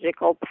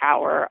magical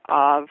power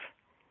of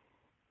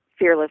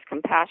fearless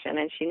compassion,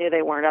 and she knew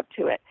they weren't up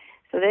to it.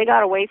 So they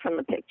got away from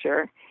the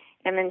picture,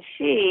 and then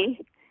she,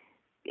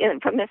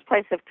 from this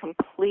place of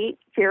complete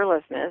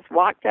fearlessness,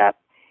 walked up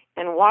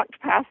and walked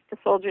past the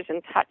soldiers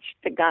and touched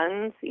the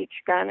guns,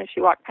 each gun as she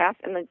walked past,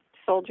 and the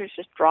soldiers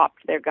just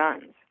dropped their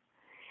guns.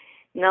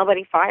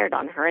 Nobody fired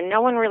on her, and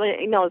no one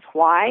really knows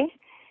why,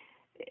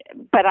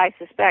 but I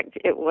suspect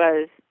it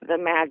was the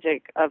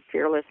magic of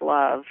fearless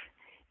love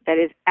that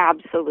is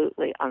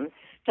absolutely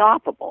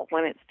unstoppable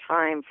when it's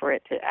time for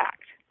it to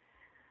act.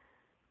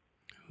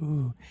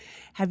 Ooh.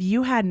 Have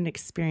you had an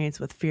experience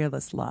with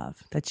fearless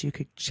love that you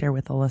could share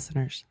with the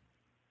listeners?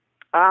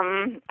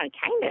 I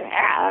kind of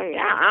have,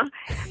 yeah.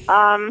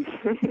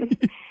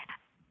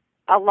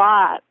 A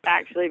lot,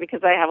 actually,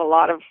 because I have a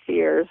lot of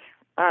fears.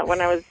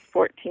 When I was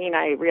 14,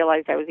 I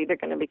realized I was either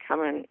going to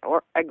become an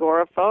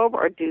agoraphobe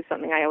or do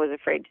something I was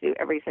afraid to do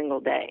every single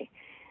day.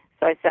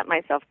 So I set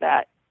myself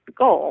that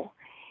goal.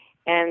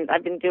 And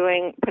I've been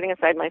putting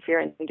aside my fear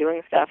and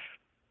doing stuff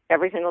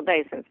every single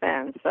day since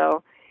then.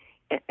 So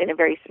in a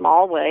very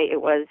small way,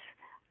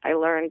 I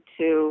learned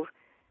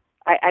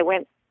I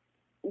went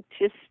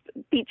to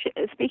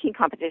speaking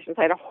competitions.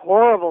 I had a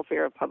horrible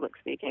fear of public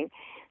speaking.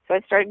 So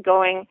I started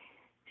going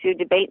to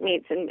debate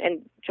meets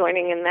and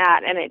joining in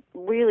that, and it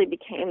really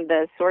became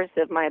the source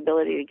of my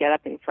ability to get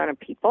up in front of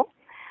people.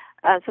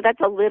 So that's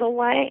a little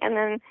way. And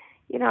then,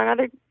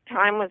 another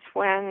time was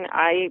when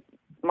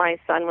my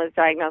son was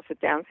diagnosed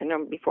with Down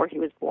syndrome before he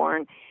was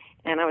born,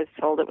 and I was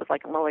told it was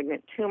like a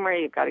malignant tumor.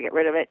 You've got to get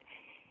rid of it.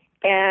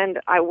 And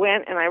I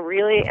went, and I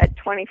really, at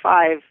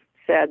 25,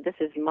 said, this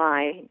is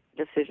my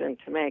decision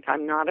to make.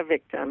 I'm not a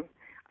victim.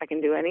 I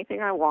can do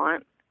anything I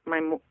want.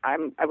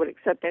 I would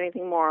accept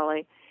anything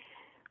morally.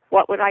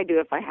 What would I do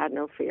if I had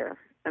no fear?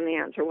 And the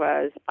answer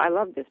was, I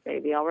love this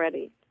baby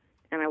already,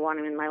 and I want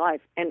him in my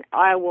life. And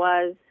I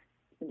was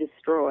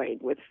destroyed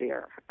with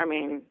fear. I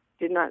mean,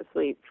 did not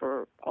sleep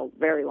for a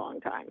very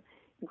long time,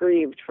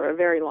 grieved for a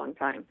very long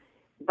time,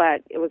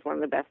 but it was one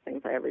of the best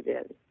things I ever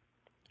did.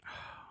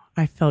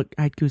 I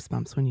had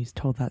goosebumps when you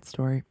told that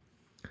story.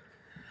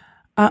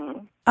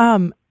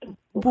 Well,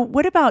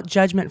 what about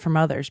judgment from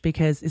others?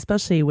 Because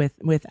especially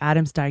with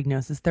Adam's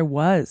diagnosis, there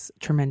was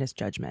tremendous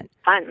judgment.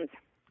 Tons.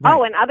 Right.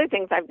 Oh, and other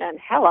things I've done.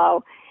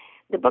 Hello.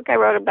 The book I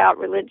wrote about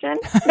religion,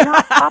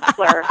 not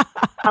popular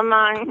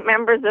among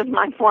members of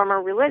my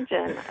former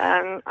religion.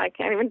 I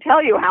can't even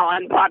tell you how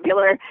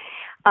unpopular.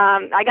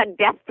 I got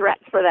death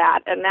threats for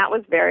that, and that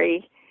was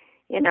very,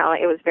 it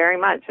was very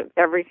much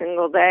every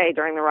single day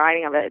during the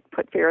writing of it,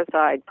 put fear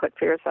aside, put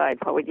fear aside.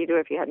 What would you do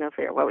if you had no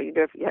fear? What would you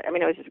do if you had, it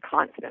was just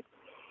constant.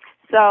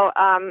 So,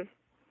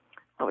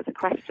 what was the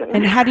question?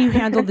 And how do you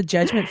handle the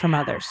judgment from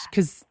others?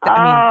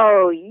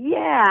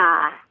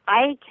 Yeah.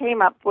 I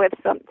came up with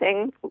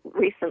something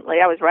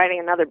recently. I was writing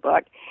another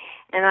book,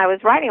 and I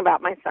was writing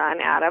about my son,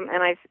 Adam,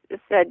 and I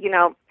said,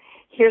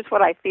 here's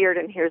what I feared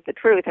and here's the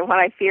truth. And what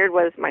I feared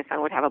was my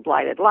son would have a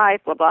blighted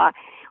life, blah, blah.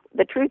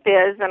 The truth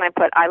is, and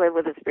I live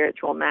with a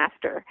spiritual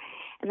master.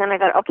 And then I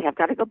thought, okay, I've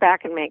got to go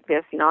back and make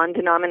this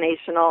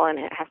non-denominational, and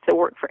it has to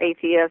work for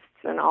atheists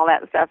and all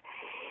that stuff.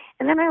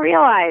 And then I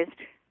realized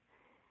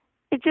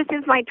it just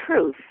is my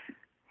truth.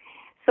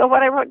 So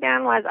what I wrote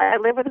down was, I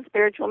live with a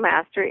spiritual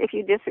master. If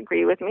you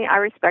disagree with me, I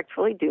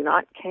respectfully do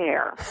not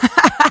care.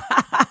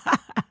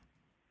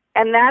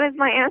 And that is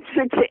my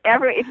answer to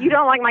if you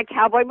don't like my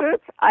cowboy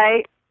boots,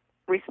 I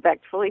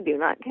respectfully do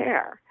not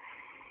care.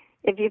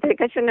 If you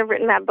think I shouldn't have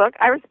written that book,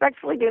 I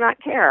respectfully do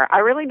not care. I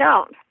really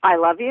don't. I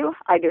love you.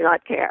 I do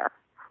not care.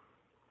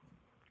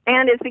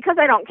 And it's because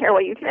I don't care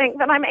what you think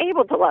that I'm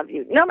able to love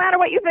you, no matter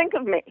what you think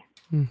of me.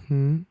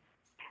 Mm-hmm.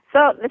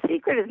 So the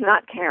secret is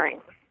not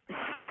caring.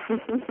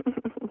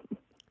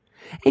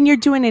 And you're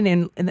doing it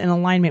in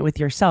alignment with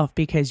yourself,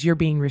 because you're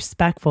being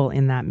respectful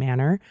in that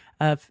manner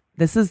of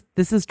this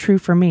is true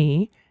for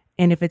me,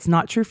 and if it's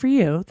not true for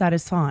you, that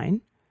is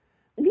fine.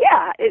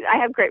 Yeah, I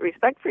have great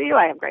respect for you.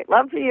 I have great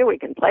love for you. We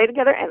can play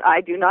together, and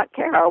I do not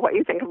care what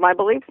you think of my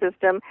belief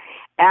system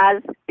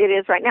as it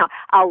is right now.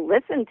 I'll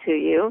listen to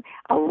you.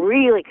 I'll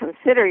really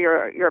consider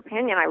your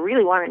opinion. I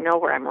really want to know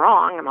where I'm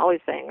wrong. I'm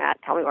always saying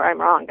that. Tell me where I'm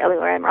wrong. Tell me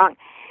where I'm wrong.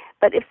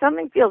 But if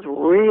something feels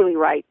really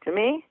right to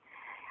me,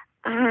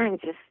 I'm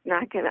just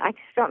not going to, I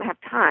just don't have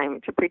time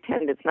to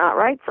pretend it's not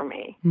right for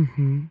me,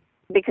 mm-hmm.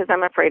 because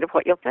I'm afraid of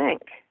what you'll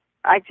think.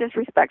 I just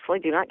respectfully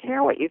do not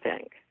care what you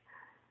think.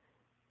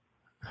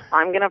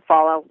 I'm going to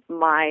follow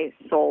my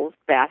soul's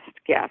best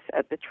guess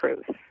at the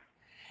truth.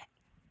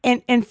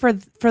 And for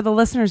the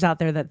listeners out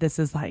there that this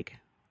is like,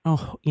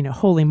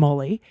 holy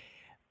moly,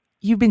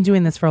 you've been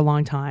doing this for a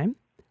long time.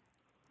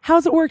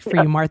 How's it worked for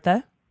you,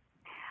 Martha?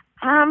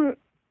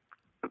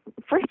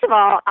 First of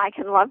all, I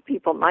can love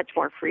people much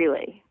more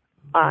freely,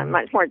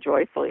 much more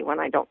joyfully when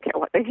I don't care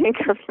what they think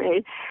of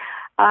me.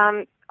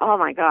 Oh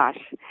my gosh.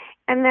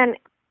 And then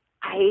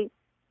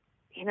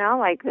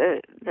like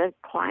the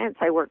clients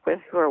I work with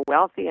who are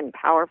wealthy and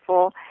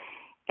powerful,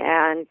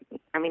 and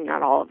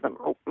not all of them,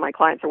 my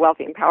clients are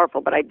wealthy and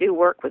powerful, but I do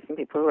work with some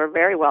people who are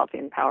very wealthy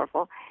and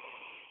powerful.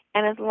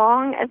 And as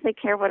long as they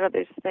care what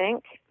others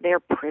think, they're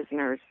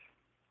prisoners.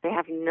 They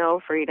have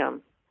no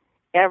freedom.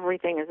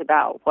 Everything is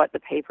about what the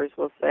papers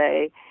will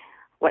say,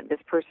 what this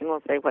person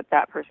will say, what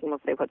that person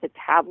will say, what the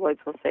tabloids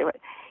will say.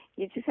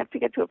 You just have to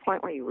get to a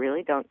point where you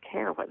really don't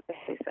care what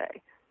they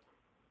say.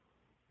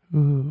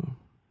 Ooh.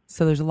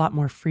 So there's a lot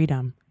more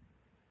freedom.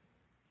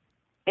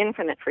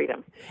 Infinite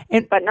freedom.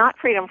 But not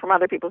freedom from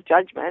other people's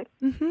judgment.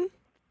 Mm-hmm.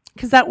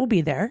 Because that will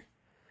be there.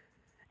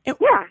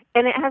 Yeah,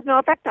 and it has no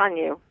effect on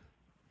you,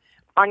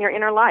 on your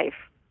inner life,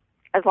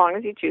 as long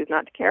as you choose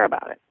not to care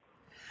about it.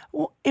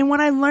 Well, and what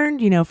I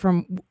learned,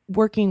 from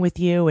working with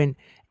you and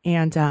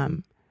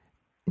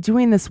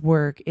doing this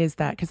work is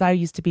that, because I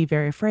used to be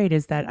very afraid,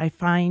 is that I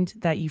find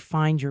that you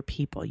find your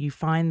people. You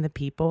find the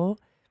people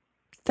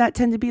that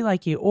tend to be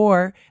like you,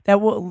 or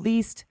that will at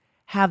least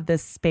have the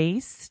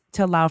space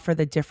to allow for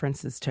the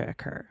differences to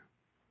occur,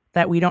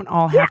 that we don't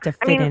all have to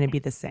fit in and be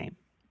the same.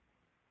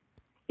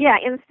 Yeah,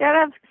 instead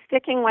of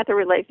sticking with a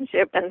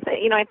relationship and say,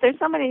 if there's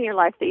somebody in your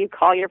life that you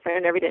call your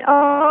friend every day,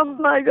 oh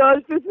my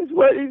gosh, this is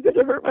what he's going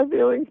to hurt my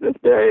feelings this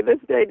day.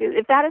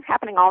 If that is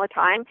happening all the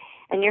time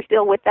and you're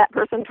still with that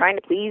person, trying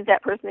to please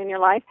that person in your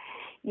life,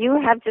 you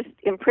have just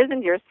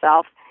imprisoned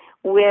yourself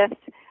with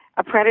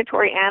a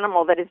predatory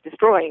animal that is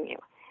destroying you.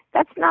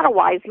 That's not a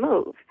wise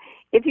move.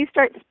 If you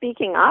start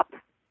speaking up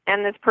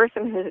and this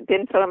person who's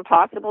been so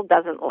impossible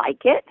doesn't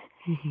like it,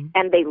 mm-hmm.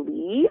 and they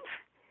leave,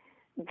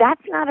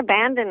 that's not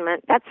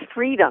abandonment, that's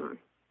freedom.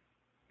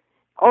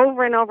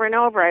 Over and over and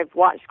over, I've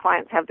watched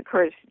clients have the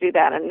courage to do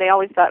that, and they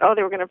always thought,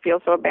 they were going to feel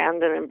so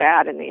abandoned and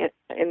bad in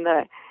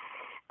the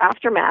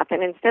aftermath,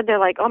 and instead they're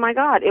like, oh my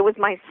God, it was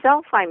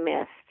myself I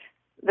missed,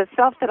 the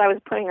self that I was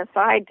putting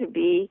aside to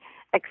be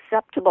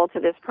acceptable to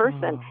this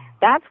person. Oh.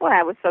 That's why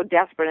I was so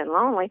desperate and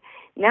lonely.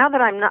 Now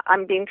that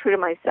I'm being true to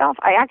myself,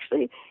 I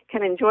actually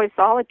can enjoy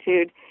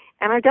solitude,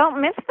 and I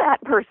don't miss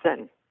that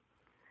person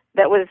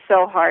that was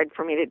so hard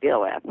for me to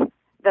deal with,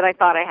 that I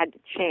thought I had to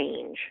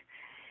change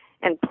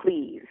and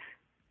please.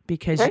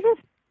 Because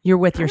you're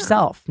with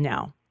yourself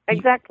now.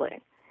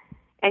 Exactly.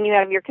 And you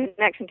have your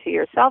connection to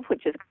yourself,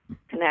 which is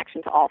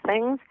connection to all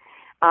things.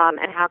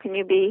 And how can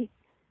you be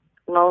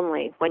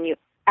lonely when you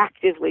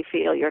actively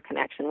feel your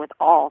connection with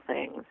all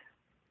things?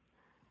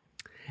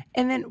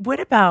 And then what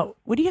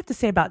do you have to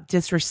say about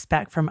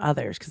disrespect from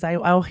others? Because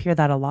I'll hear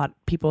that a lot.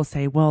 People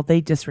say, well,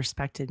 they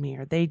disrespected me,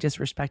 or they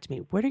disrespected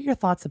me. What are your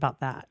thoughts about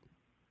that?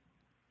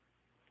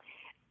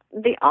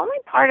 The only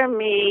part of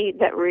me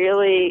that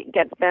really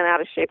gets bent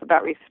out of shape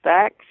about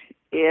respect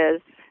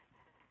is,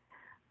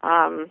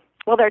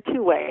 well, there are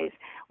two ways.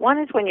 One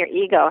is when your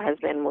ego has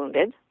been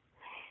wounded,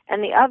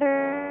 and the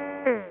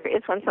other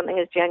is when something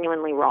is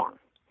genuinely wrong.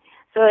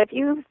 So if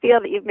you feel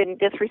that you've been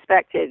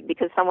disrespected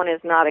because someone is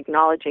not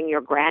acknowledging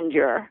your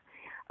grandeur,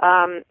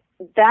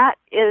 that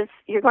is,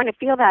 you're going to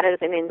feel that as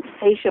an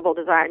insatiable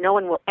desire. No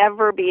one will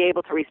ever be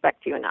able to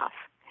respect you enough.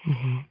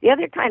 Mm-hmm. The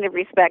other kind of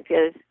respect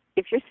is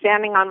if you're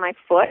standing on my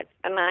foot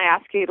and I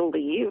ask you to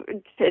leave,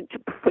 to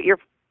put your,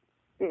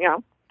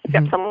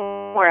 step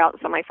somewhere else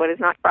so my foot is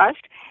not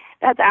crushed,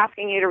 that's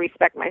asking you to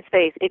respect my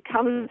space. It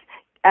comes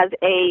as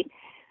a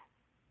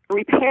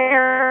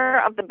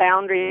repair of the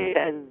boundary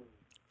and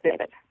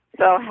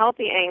so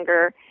healthy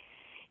anger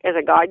is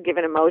a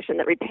God-given emotion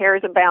that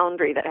repairs a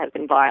boundary that has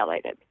been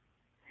violated.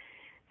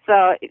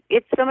 So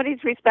if somebody's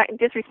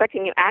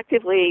disrespecting you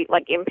actively,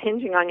 like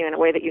impinging on you in a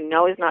way that you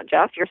know is not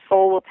just, your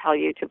soul will tell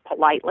you to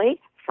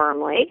politely,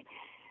 firmly,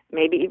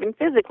 maybe even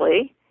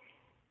physically,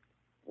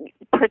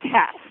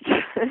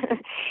 protest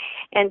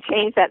and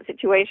change that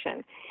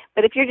situation.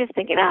 But if you're just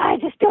thinking, I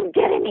just don't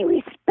get any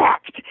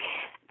respect,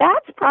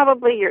 that's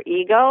probably your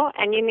ego,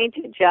 and you need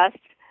to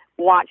just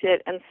watch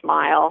it and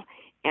smile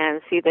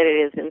and see that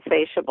it is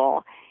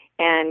insatiable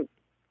and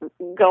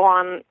go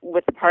on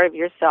with the part of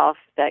yourself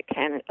that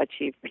can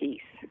achieve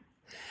peace.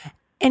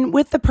 And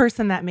with the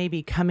person that may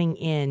be coming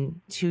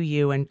in to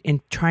you and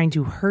trying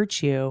to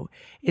hurt you,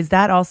 is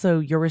that also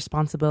your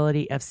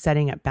responsibility of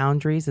setting up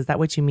boundaries? Is that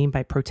what you mean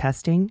by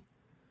protesting?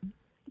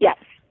 Yes.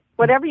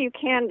 Whatever you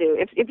can do.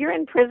 If you're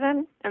in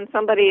prison and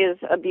somebody is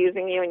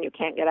abusing you and you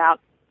can't get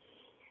out,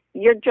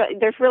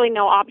 there's really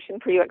no option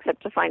for you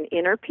except to find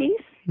inner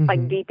peace,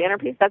 like deep inner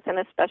peace. That's an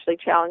especially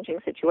challenging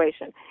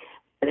situation.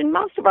 But in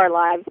most of our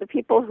lives, the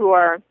people who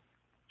are,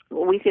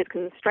 what we see as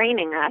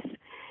constraining us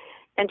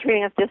and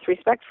treating us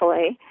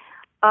disrespectfully,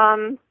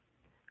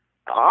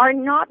 are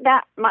not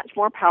that much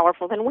more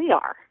powerful than we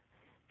are.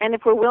 And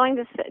if we're willing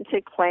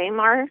to claim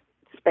our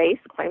space,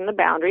 claim the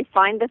boundary,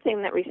 find the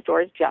thing that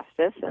restores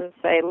justice and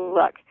say,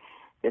 look,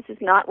 this is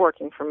not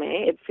working for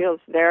me. It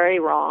feels very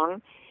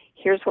wrong.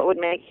 Here's what would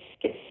make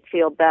it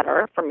feel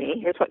better for me.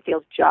 Here's what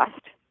feels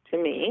just to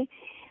me.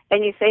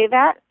 And you say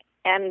that,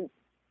 and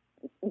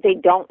they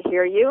don't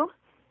hear you,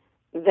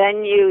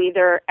 then you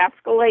either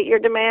escalate your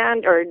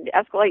demand or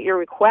escalate your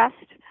request,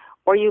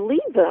 or you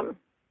leave them.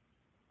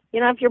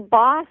 If your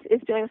boss is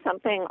doing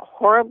something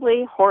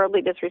horribly,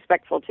 horribly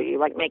disrespectful to you,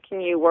 like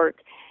making you work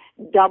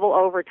double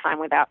overtime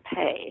without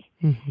pay,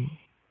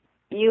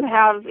 you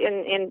have,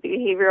 in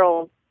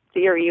behavioral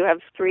theory, you have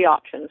three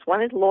options.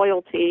 One is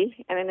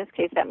loyalty, and in this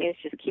case, that means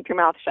just keep your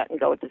mouth shut and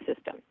go with the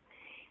system.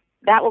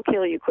 That will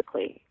kill you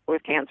quickly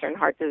with cancer and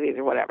heart disease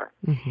or whatever.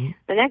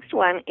 The next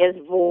one is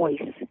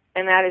voice,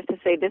 and that is to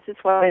say, this is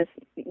what is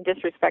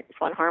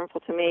disrespectful and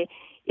harmful to me.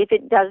 If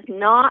it does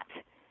not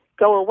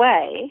go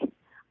away,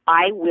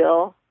 I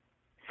will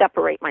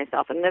separate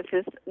myself. And this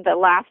is the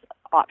last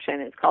option.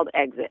 It's called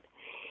exit.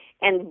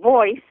 And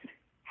voice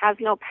has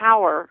no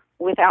power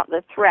without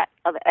the threat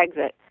of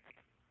exit.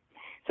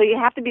 So you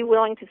have to be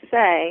willing to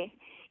say,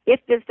 if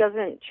this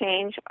doesn't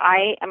change,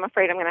 I am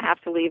afraid I'm going to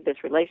have to leave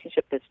this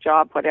relationship, this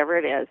job, whatever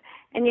it is.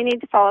 And you need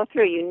to follow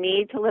through. You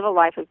need to live a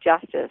life of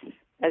justice,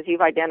 as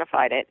you've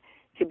identified it,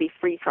 to be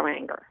free from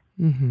anger.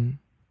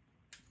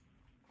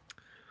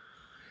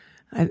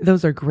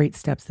 Those are great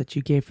steps that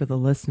you gave for the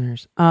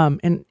listeners.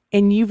 And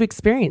you've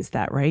experienced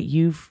that, right?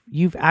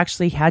 You've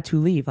actually had to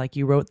leave. Like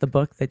you wrote the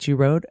book that you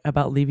wrote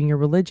about leaving your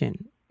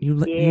religion. You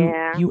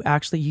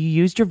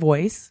used your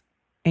voice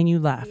and you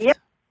left. Yep.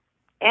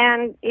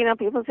 And,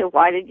 people say,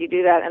 why did you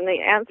do that? And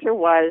the answer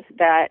was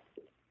that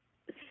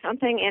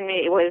something in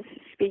me was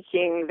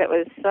speaking that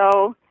was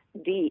so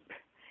deep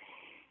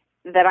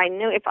that I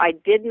knew if I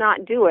did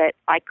not do it,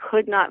 I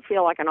could not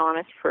feel like an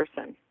honest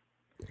person.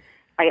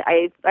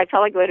 I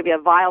felt like it would be a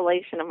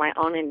violation of my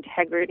own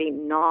integrity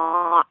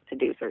not to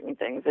do certain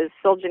things. As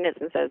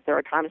Solzhenitsyn says, there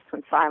are times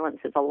when silence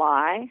is a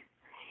lie.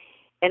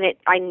 And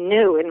I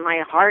knew in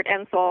my heart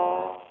and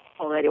soul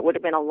that it would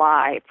have been a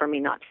lie for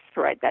me not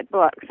to write that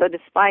book. So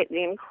despite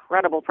the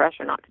incredible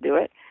pressure not to do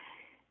it,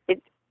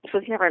 it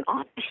was never an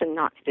option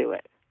not to do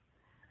it.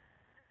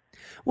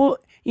 Well,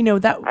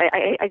 that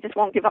I just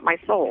won't give up my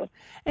soul.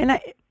 And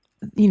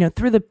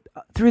through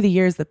the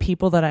years, the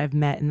people that I've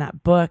met in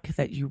that book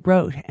that you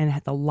wrote and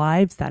the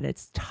lives that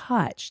it's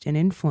touched and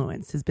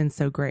influenced has been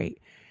so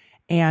great.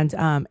 And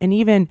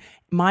even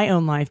my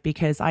own life,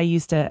 because I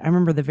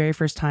remember the very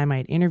first time I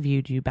had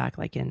interviewed you back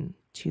like in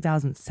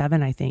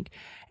 2007, I think.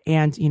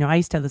 And, I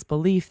used to have this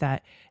belief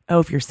that,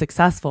 if you're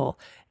successful,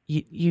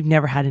 you've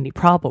never had any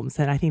problems.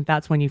 And I think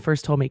that's when you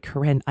first told me,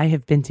 Corinne, I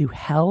have been to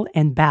hell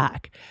and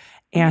back.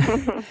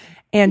 And,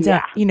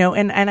 yeah.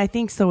 And I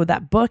think so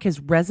that book has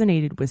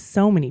resonated with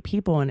so many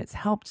people and it's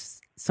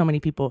helped so many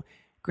people.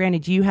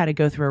 Granted, you had to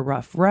go through a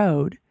rough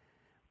road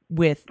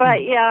with.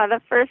 But yeah, the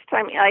first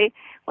time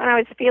when I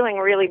was feeling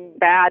really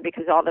bad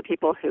because all the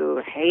people who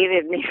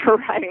hated me for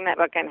writing that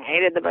book and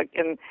hated the book,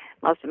 and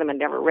most of them had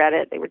never read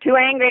it, they were too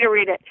angry to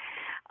read it.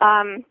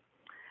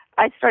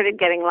 I started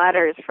getting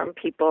letters from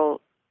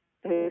people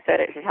who said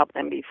it had helped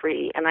them be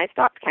free, and I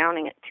stopped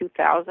counting at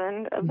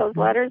 2,000 of those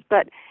letters,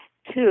 but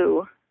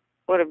 2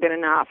 would have been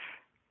enough.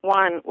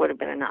 1 would have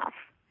been enough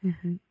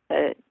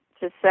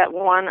to set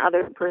one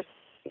other person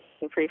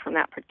free from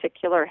that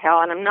particular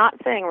hell. And I'm not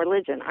saying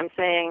religion. I'm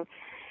saying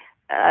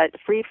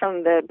free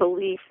from the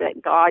belief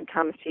that God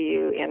comes to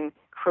you in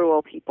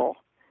cruel people.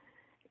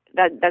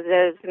 That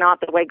is not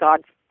the way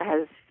God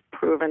has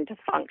proven to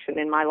function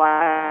in my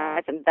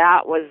life, and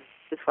that was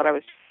just what I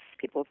was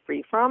people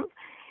free from.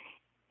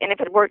 And if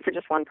it worked for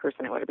just one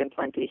person, it would have been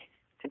plenty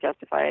to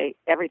justify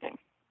everything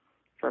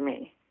for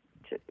me,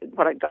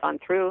 what I'd gone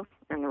through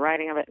and the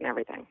writing of it and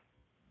everything.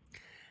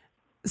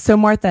 So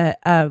Martha,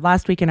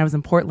 last weekend I was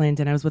in Portland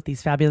and I was with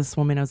these fabulous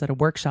women. I was at a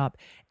workshop,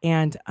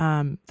 and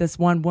this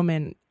one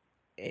woman,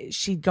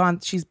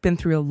 she's been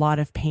through a lot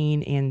of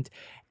pain and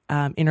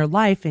in her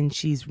life, and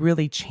she's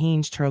really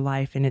changed her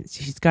life, and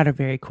she's got a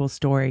very cool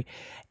story.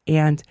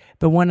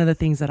 But one of the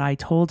things that I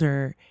told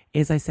her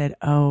is I said,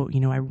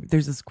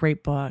 there's this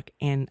great book,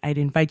 and I'd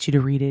invite you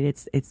to read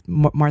it. It's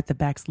Martha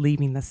Beck's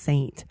Leaving the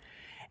Saint.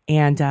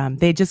 And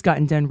she'd just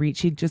gotten done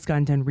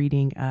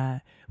reading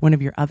one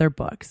of your other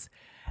books.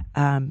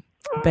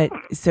 But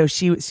so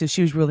she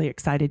was really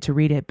excited to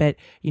read it. But,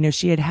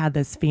 she had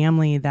this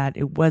family that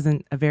it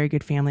wasn't a very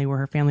good family, where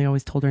her family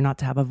always told her not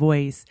to have a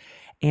voice.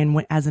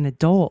 And as a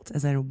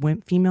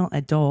female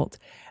adult,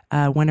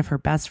 one of her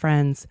best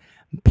friend's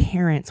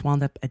parents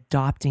wound up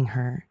adopting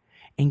her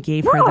and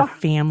gave her the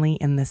family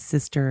and the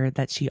sister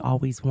that she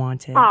always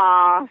wanted.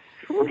 Aw,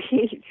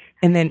 sweet.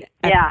 And then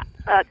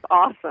that's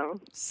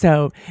awesome.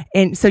 So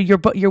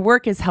your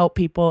work has helped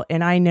people,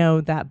 and I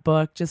know that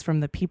book, just from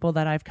the people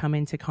that I've come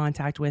into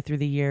contact with through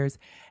the years,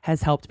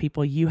 has helped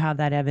people. You have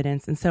that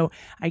evidence. And so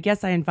I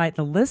guess I invite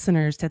the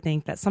listeners to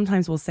think that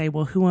sometimes we'll say,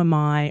 well, who am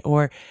I?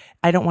 Or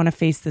I don't want to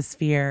face this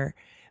fear.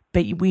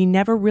 But we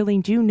never really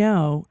do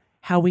know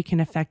how we can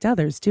affect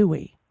others, do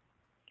we?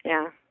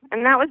 Yeah.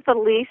 And that was the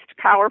least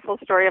powerful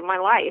story of my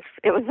life.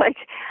 It was like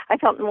I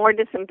felt more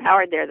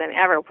disempowered there than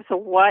ever. So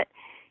what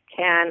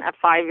can a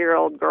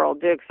 5-year-old girl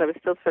do? Because I was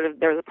still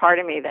there was a part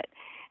of me that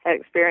had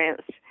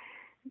experienced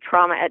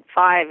trauma at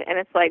 5, and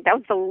it's like that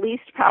was the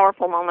least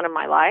powerful moment of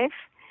my life.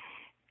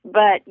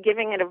 But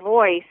giving it a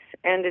voice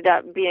ended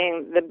up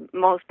being the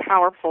most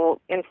powerful,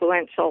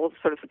 influential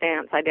sort of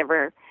stance I'd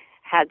ever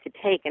had to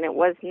take, and it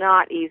was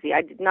not easy.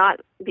 I'm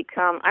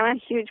a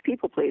huge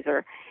people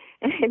pleaser,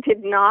 and it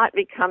did not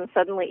become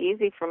suddenly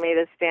easy for me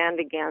to stand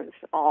against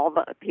all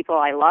the people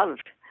I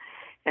loved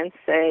and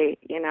say,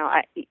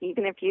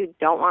 even if you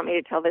don't want me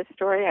to tell this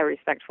story, I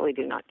respectfully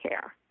do not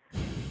care.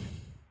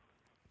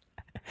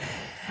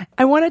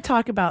 I want to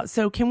talk about,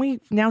 so can we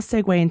now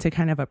segue into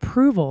kind of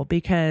approval?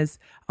 Because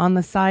on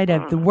the side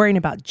of the worrying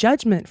about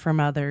judgment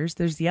from others,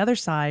 there's the other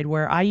side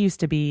where I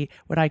used to be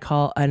what I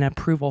call an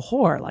approval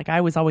whore. Like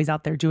I was always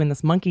out there doing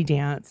this monkey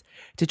dance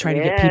to try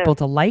to get people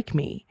to like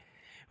me,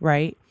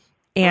 right?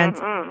 And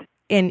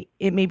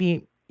it may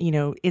be,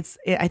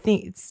 I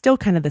think it's still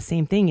kind of the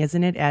same thing,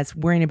 isn't it? As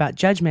worrying about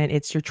judgment,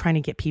 it's you're trying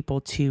to get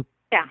people to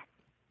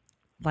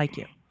like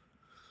you.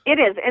 It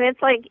is. And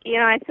it's like,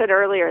 I said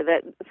earlier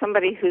that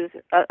somebody who's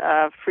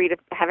free to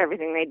have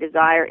everything they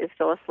desire is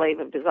still a slave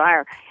of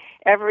desire.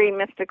 Every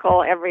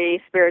mystical,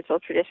 every spiritual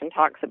tradition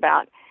talks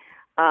about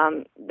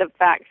the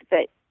fact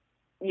that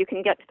you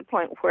can get to the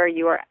point where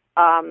you are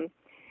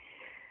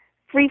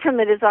free from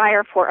the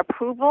desire for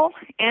approval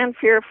and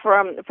fear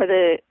from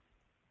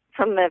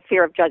the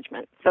fear of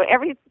judgment. So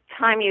every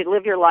time you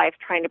live your life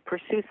trying to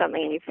pursue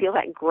something and you feel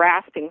that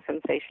grasping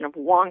sensation of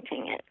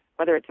wanting it,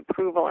 whether it's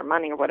approval or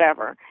money or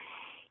whatever,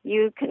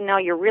 you can know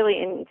you're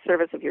really in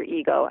service of your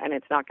ego and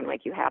it's not going to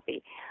make you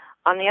happy.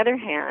 On the other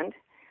hand,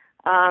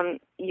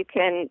 you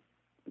can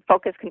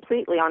focus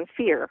completely on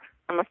fear.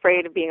 I'm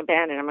afraid of being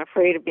abandoned. I'm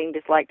afraid of being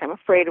disliked. I'm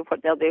afraid of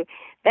what they'll do.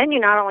 Then you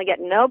not only get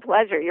no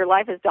pleasure, your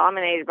life is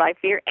dominated by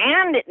fear,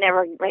 and it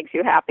never makes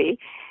you happy.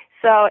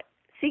 So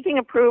seeking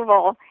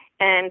approval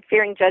and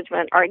fearing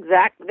judgment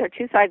they're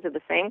two sides of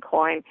the same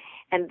coin,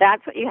 and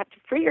that's what you have to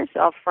free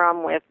yourself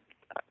from with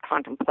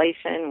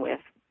contemplation, with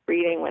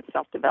reading, with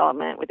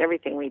self-development, with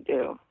everything we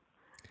do.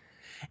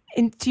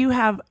 And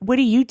what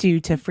do you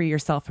do to free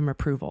yourself from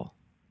approval?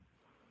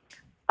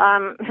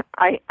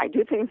 I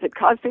do things that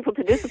cause people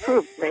to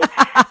disapprove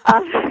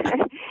of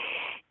me.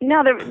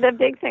 No, the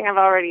big thing I've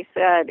already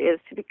said is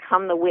to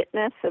become the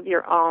witness of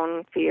your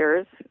own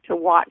fears, to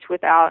watch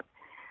without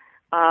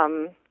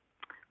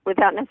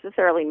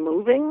necessarily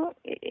moving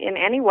in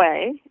any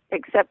way,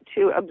 except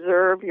to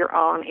observe your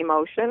own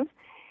emotion.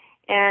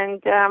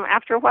 And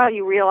after a while,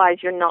 you realize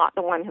you're not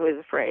the one who is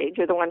afraid.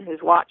 You're the one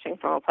who's watching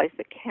from a place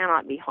that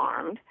cannot be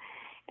harmed.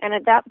 And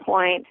at that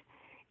point,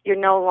 you're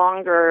no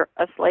longer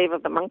a slave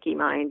of the monkey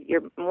mind.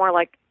 You're more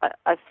like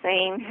a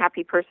sane,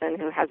 happy person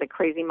who has a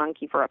crazy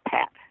monkey for a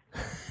pet.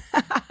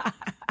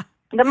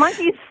 The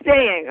monkey's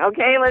staying,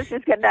 okay? Let's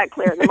just get that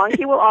clear. The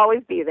monkey will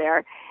always be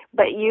there,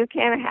 but you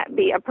can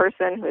be a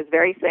person who is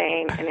very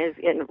sane and is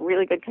in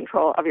really good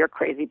control of your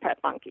crazy pet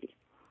monkey.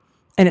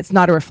 And it's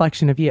not a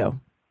reflection of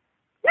you.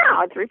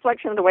 No, it's a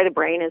reflection of the way the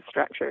brain is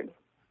structured.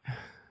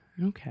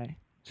 Okay.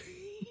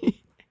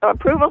 So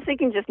approval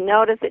seeking, just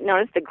notice it.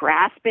 Notice the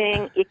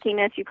grasping,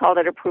 ickiness. You called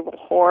it approval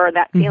horror.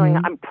 That feeling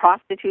I'm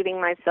prostituting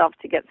myself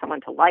to get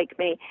someone to like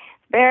me.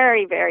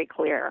 Very, very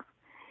clear.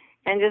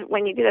 And just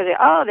when you do that,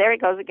 oh, there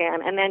it goes again.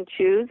 And then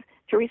choose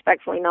to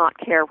respectfully not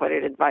care what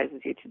it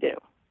advises you to do.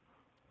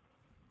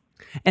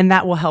 And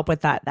that will help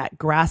with that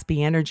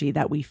graspy energy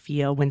that we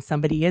feel when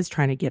somebody is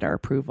trying to get our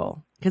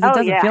approval, because it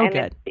doesn't feel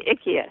good.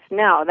 It's the ickiest.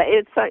 No,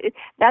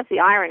 that's the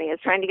irony. Is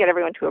trying to get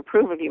everyone to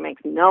approve of you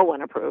makes no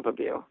one approve of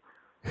you.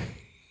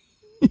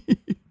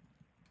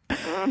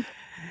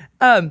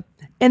 And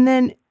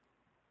then,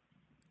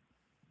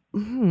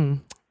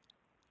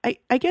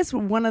 I guess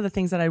one of the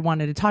things that I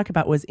wanted to talk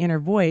about was inner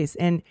voice.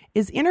 And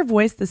is inner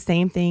voice the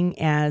same thing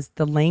as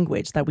the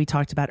language that we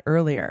talked about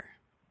earlier?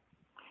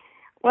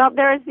 Well,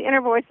 there is the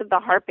inner voice of the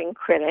harping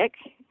critic,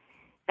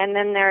 and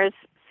then there's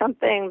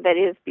something that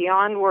is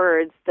beyond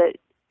words that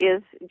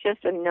is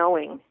just a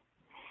knowing.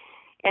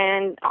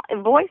 And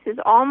voice is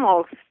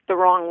almost the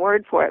wrong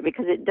word for it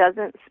because it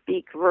doesn't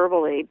speak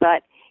verbally,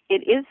 but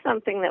it is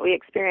something that we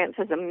experience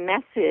as a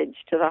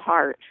message to the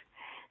heart.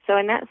 So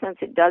in that sense,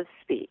 it does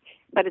speak,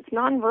 but it's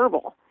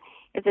nonverbal.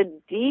 It's a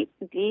deep,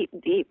 deep,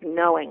 deep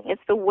knowing.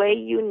 It's the way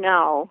you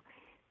know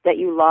that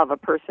you love a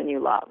person you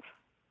love.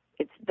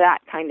 It's that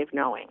kind of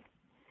knowing.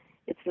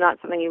 It's not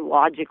something you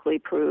logically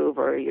prove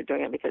or you're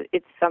doing it because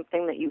it's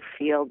something that you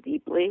feel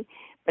deeply,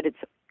 but it's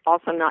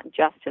also not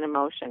just an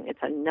emotion. It's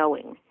a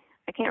knowing.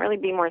 I can't really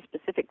be more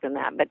specific than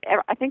that, but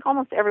I think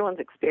almost everyone's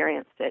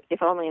experienced it,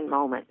 if only in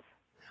moments.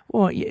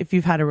 Well, if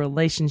you've had a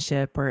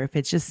relationship or if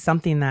it's just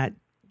something that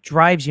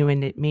drives you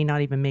and it may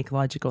not even make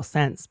logical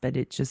sense, but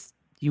it just,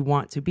 you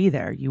want to be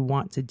there. You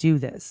want to do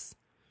this.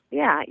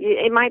 Yeah,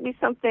 it might be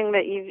something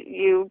that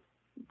you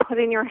put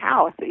in your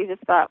house that you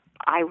just thought,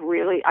 I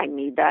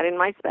need that in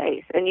my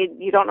space. And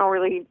you don't know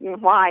really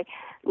why.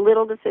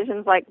 Little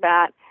decisions like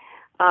that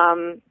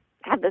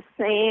have the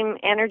same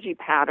energy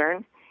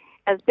pattern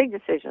as big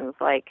decisions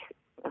like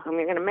whom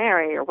you're going to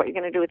marry or what you're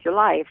going to do with your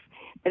life.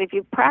 But if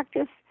you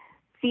practice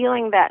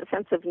feeling that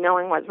sense of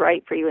knowing what's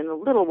right for you in the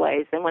little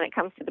ways, then when it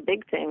comes to the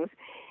big things,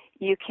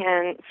 you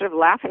can sort of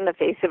laugh in the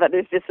face of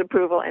others'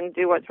 disapproval and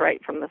do what's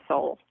right from the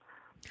soul.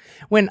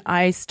 When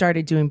I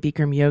started doing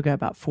Bikram yoga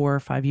about 4 or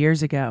 5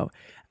 years ago,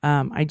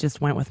 I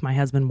just went with my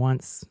husband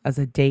once as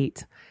a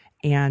date.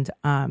 And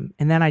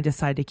then I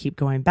decided to keep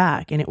going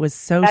back, and it was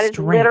so strange. That is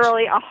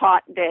literally a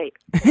hot date.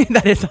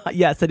 That is,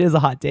 yes, it is a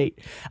hot date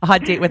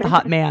with a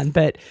hot man.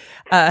 But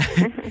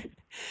and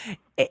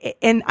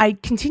I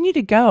continued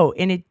to go,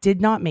 and it did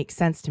not make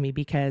sense to me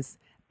because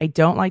I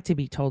don't like to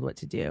be told what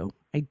to do.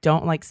 I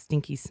don't like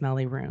stinky,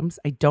 smelly rooms.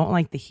 I don't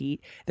like the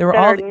heat. There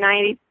are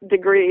 90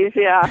 degrees.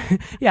 Yeah,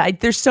 yeah.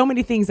 There's so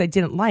many things I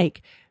didn't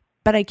like.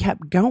 But I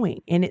kept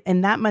going.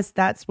 And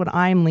that's what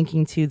I'm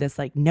linking to, this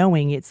like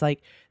knowing. It's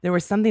like there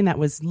was something that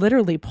was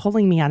literally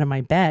pulling me out of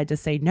my bed to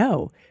say,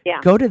 no,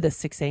 go to the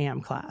 6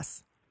 a.m.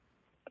 class.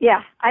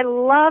 Yeah, I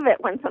love it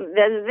when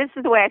this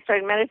is the way I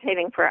started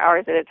meditating for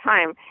hours at a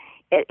time.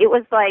 It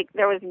was like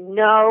there was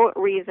no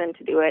reason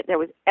to do it. There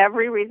was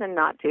every reason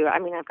not to. I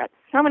mean, I've got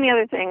so many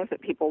other things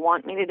that people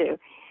want me to do.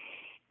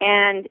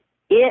 And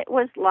it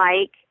was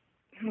like,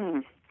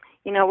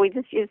 we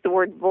just used the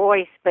word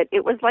voice, but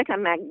it was like a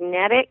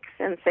magnetic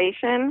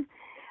sensation,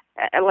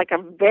 like a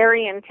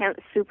very intense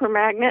super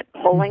magnet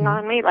pulling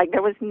on me. Like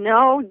there was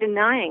no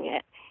denying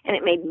it, and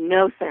it made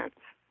no sense.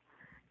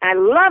 And I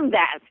love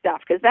that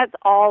stuff because that's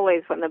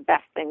always when the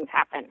best things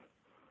happen.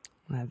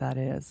 That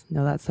is.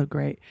 No, that's so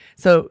great.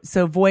 So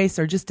voice,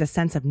 or just a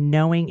sense of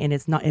knowing, and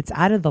it's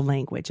out of the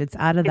language. It's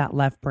out of that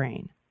left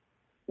brain.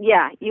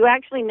 Yeah, you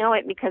actually know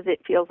it because it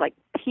feels like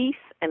peace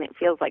and it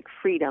feels like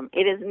freedom.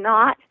 It is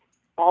not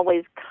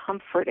always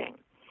comforting.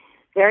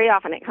 Very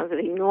often it comes with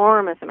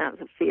enormous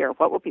amounts of fear.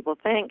 What will people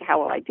think? How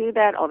will I do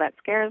that? Oh, that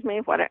scares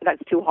me.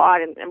 That's too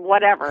hot and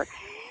whatever.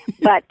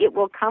 But it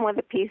will come with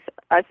a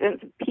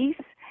sense of peace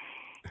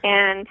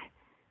and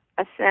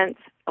a sense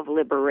of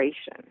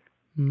liberation.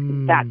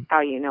 That's how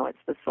you know it's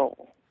the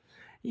soul.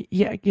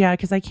 Yeah,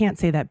 because I can't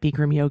say that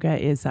Bikram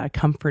yoga is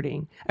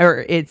comforting,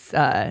 or it's...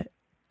 No,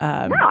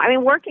 I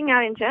mean, working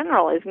out in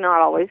general is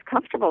not always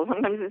comfortable.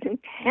 Sometimes it's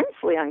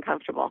intensely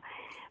uncomfortable.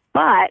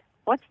 But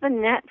what's the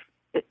net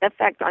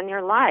effect on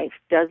your life?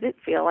 Does it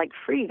feel like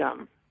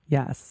freedom?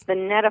 Yes. The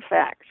net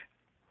effect.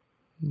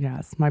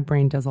 Yes, my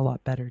brain does a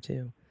lot better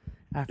too.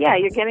 Yeah,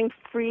 you're getting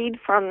freed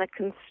from the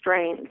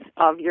constraints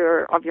of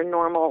your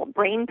normal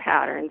brain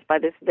patterns by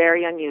this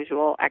very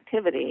unusual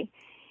activity,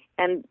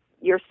 and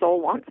your soul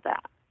wants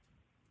that.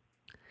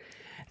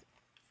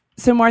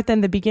 So, Martha,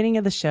 in the beginning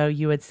of the show,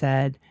 you had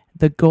said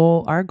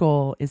our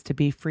goal is to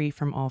be free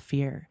from all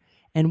fear.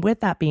 And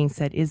with that being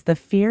said, is the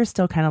fear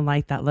still kind of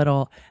like that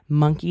little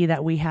monkey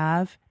that we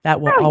have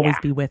that will always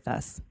be with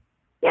us?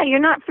 Yeah, you're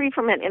not free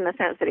from it in the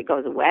sense that it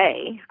goes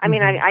away. I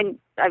mean,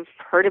 I've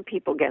heard of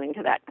people getting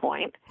to that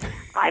point.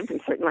 I've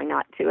been certainly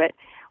not to it.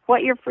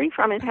 What you're free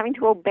from is having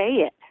to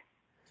obey it.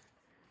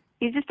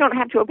 You just don't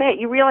have to obey it.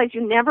 You realize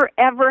you never,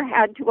 ever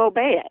had to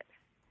obey it.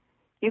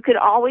 You could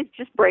always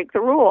just break the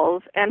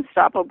rules and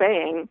stop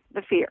obeying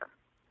the fear.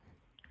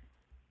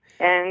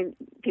 And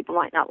people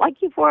might not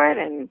like you for it,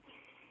 and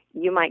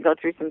you might go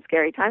through some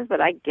scary times, but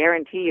I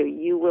guarantee you,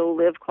 you will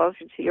live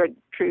closer to your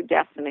true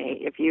destiny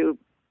if you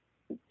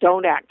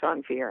don't act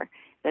on fear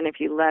than if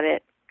you let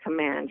it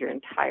command your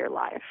entire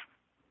life.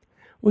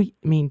 Well,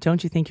 I mean,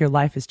 don't you think your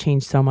life has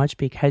changed so much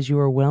because you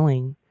were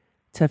willing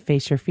to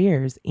face your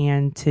fears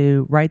and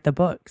to write the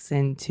books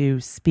and to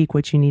speak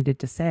what you needed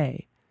to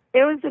say?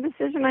 It was a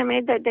decision I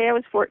made that day I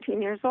was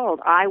 14 years old.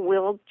 I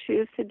will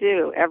choose to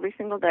do every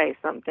single day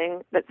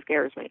something that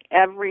scares me,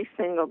 every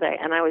single day.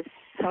 And I was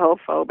so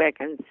phobic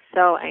and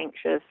so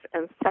anxious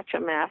and such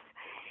a mess.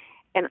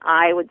 And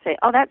I would say,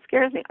 oh, that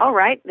scares me. All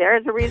right,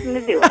 there's a reason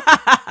to do it.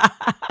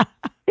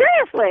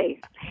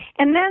 Seriously.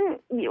 And then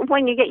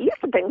when you get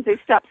used to things, they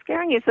stop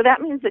scaring you. So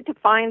that means that to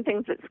find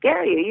things that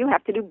scare you, you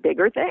have to do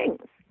bigger things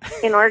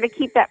in order to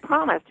keep that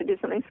promise to do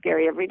something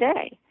scary every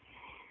day.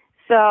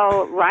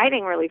 So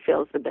writing really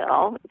fills the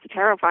bill. It's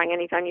terrifying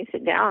anytime you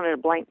sit down at a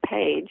blank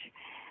page.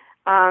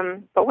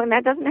 But when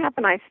that doesn't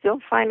happen, I still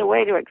find a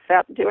way to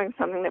accept doing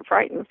something that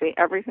frightens me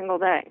every single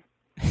day.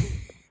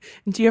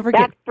 Do you ever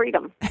That's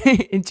freedom.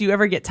 Do you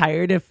ever get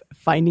tired of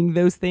finding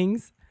those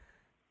things?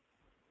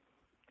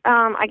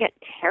 I get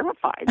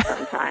terrified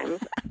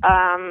sometimes.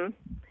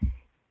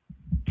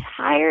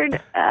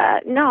 Tired?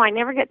 No, I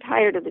never get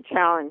tired of the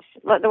challenge.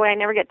 The way I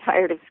never get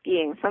tired of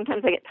skiing.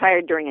 Sometimes I get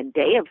tired during a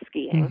day of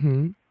skiing.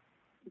 Mm-hmm.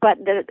 But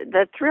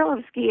the thrill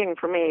of skiing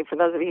for me, for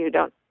those of you who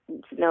don't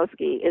know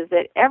ski, is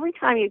that every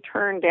time you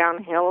turn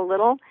downhill a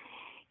little,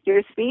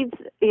 your skis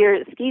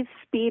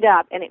speed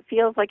up, and it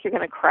feels like you're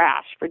going to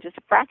crash for just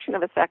a fraction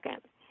of a second,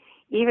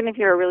 even if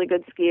you're a really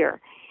good skier.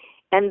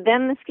 And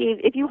then the skis,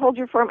 if you hold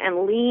your form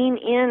and lean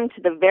into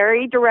the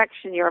very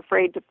direction you're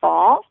afraid to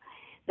fall,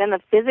 then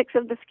the physics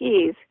of the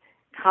skis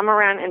come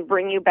around and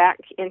bring you back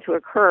into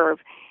a curve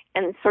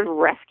and sort of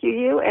rescue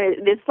you.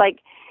 And it's like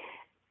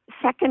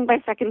second by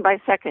second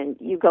by second,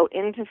 you go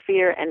into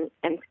fear and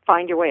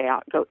find your way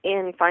out. Go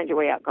in, find your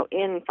way out. Go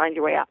in, find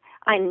your way out.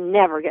 I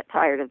never get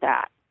tired of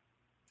that.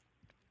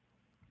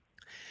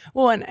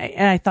 Well, and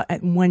I thought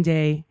one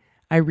day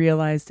I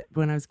realized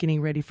when I was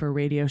getting ready for a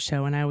radio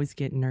show, and I always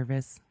get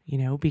nervous,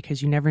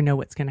 because you never know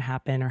what's going to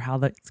happen or how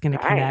that's going to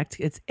connect.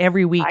 It's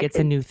every week, it's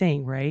a new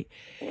thing, right?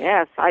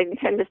 Yes, I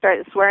tend to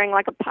start swearing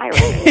like a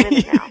pirate in a minute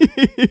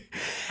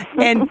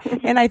now.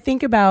 and I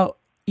think about,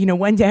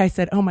 one day I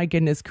said, oh my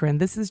goodness, Corinne,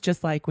 this is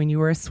just like when you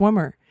were a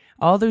swimmer.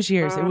 All those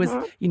years, it was,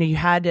 you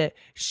had to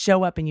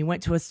show up and you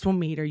went to a swim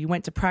meet or you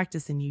went to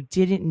practice and you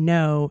didn't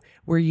know,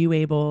 were you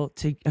able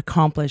to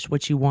accomplish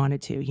what you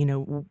wanted to,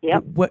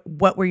 Yep.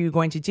 What were you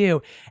going to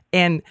do?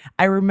 And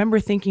I remember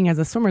thinking as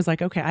a swimmer, it's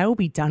like, okay, I will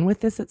be done with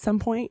this at some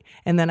point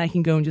and then I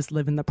can go and just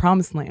live in the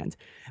promised land.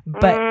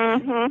 But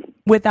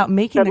without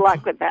making Good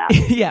luck with that.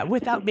 Yeah,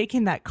 without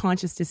making that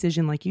conscious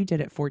decision like you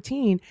did at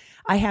 14,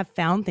 I have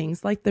found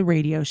things like the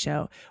radio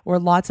show or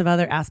lots of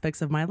other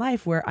aspects of my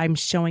life where I'm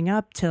showing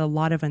up to a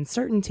lot of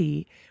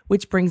uncertainty,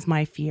 which brings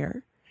my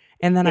fear.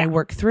 And then I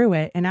work through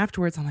it. And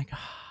afterwards, I'm like, I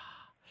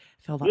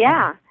feel that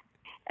better.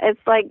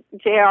 It's like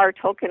J.R.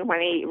 Tolkien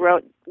when he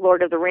wrote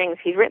Lord of the Rings.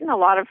 He'd written a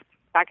lot of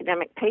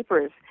academic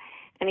papers,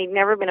 and he'd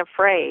never been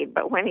afraid.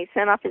 But when he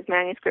sent off his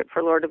manuscript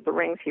for Lord of the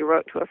Rings, he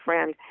wrote to a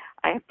friend,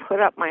 I have put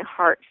up my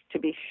heart to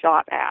be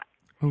shot at.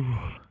 Ooh.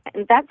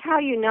 And that's how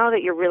you know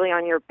that you're really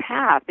on your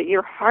path, that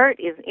your heart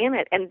is in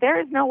it. And there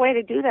is no way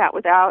to do that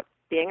without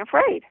being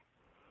afraid.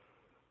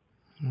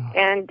 Oh.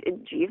 And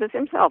Jesus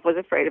himself was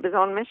afraid of his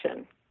own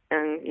mission.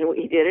 And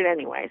he did it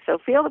anyway. So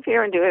feel the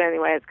fear and do it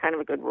anyway. It's kind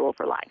of a good rule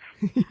for life.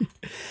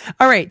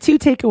 All right, 2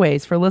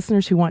 takeaways for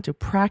listeners who want to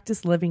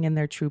practice living in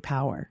their true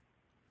power.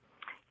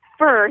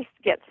 First,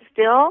 get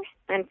still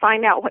and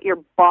find out what your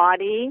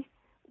body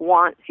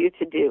wants you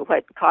to do,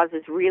 what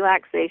causes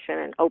relaxation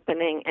and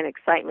opening and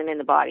excitement in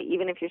the body,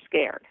 even if you're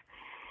scared.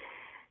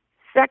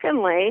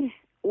 Secondly,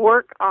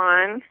 work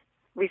on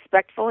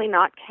respectfully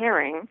not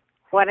caring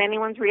what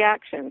anyone's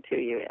reaction to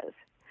you is.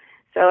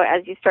 So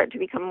as you start to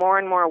become more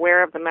and more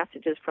aware of the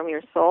messages from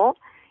your soul,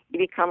 you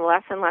become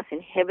less and less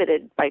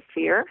inhibited by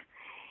fear.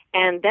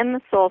 And then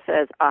the soul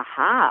says,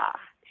 aha,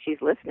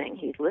 she's listening,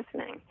 he's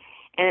listening.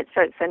 And it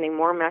starts sending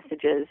more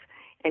messages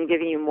and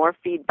giving you more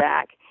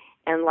feedback.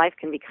 And life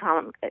can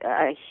become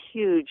a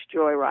huge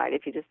joyride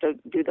if you just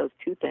do those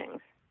 2 things.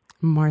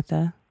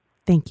 Martha,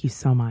 thank you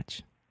so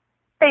much.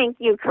 Thank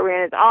you,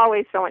 Corinne. It's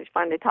always so much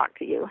fun to talk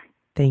to you.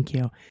 Thank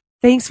you.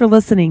 Thanks for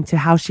listening to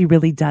How She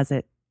Really Does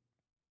It.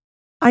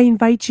 I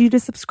invite you to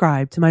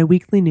subscribe to my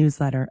weekly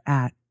newsletter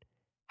at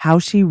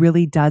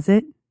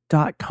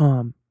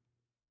howshereallydoesit.com.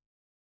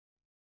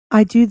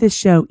 I do this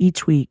show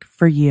each week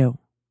for you,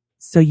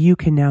 so you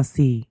can now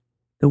see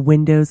the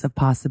windows of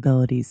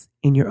possibilities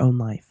in your own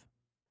life.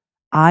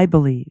 I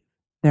believe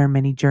there are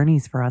many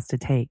journeys for us to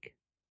take.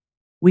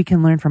 We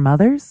can learn from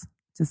others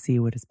to see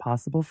what is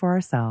possible for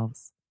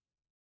ourselves.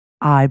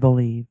 I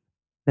believe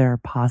there are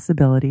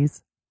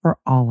possibilities for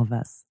all of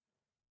us,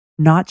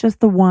 not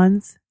just the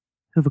ones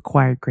who've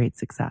acquired great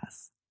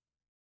success,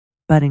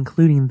 but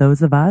including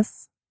those of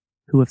us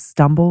who have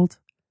stumbled,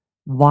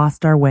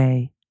 lost our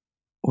way,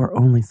 or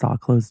only saw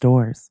closed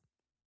doors.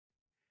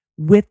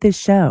 With this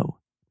show,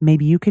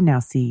 maybe you can now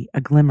see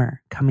a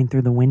glimmer coming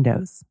through the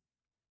windows.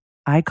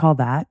 I call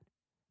that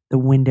the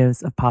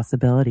windows of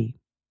possibility.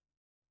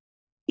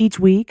 Each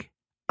week,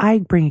 I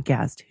bring a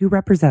guest who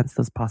represents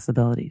those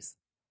possibilities.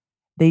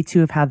 They too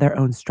have had their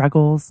own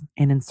struggles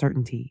and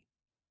uncertainty,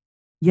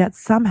 yet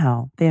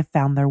somehow they have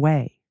found their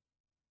way.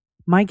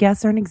 My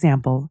guests are an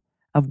example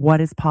of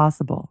what is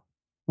possible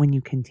when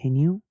you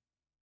continue,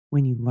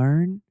 when you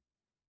learn,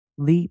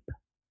 leap,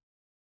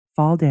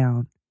 fall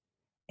down,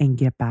 and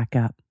get back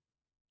up.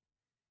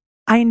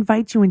 I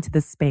invite you into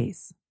this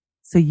space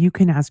so you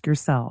can ask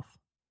yourself,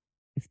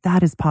 if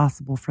that is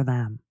possible for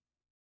them,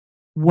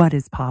 what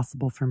is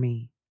possible for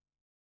me?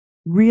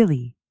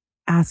 Really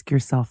ask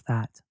yourself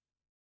that.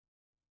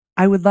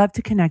 I would love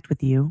to connect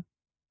with you.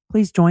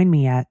 Please join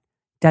me at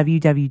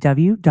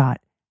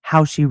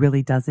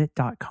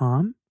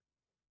www.howshereallydoesit.com.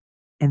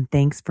 And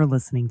thanks for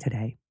listening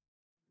today.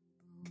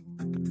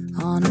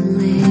 On a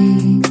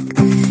lake,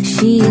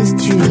 she is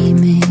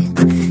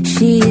dreaming,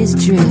 she is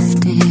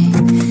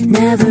drifting,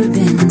 never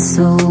been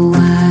so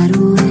wide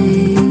awake.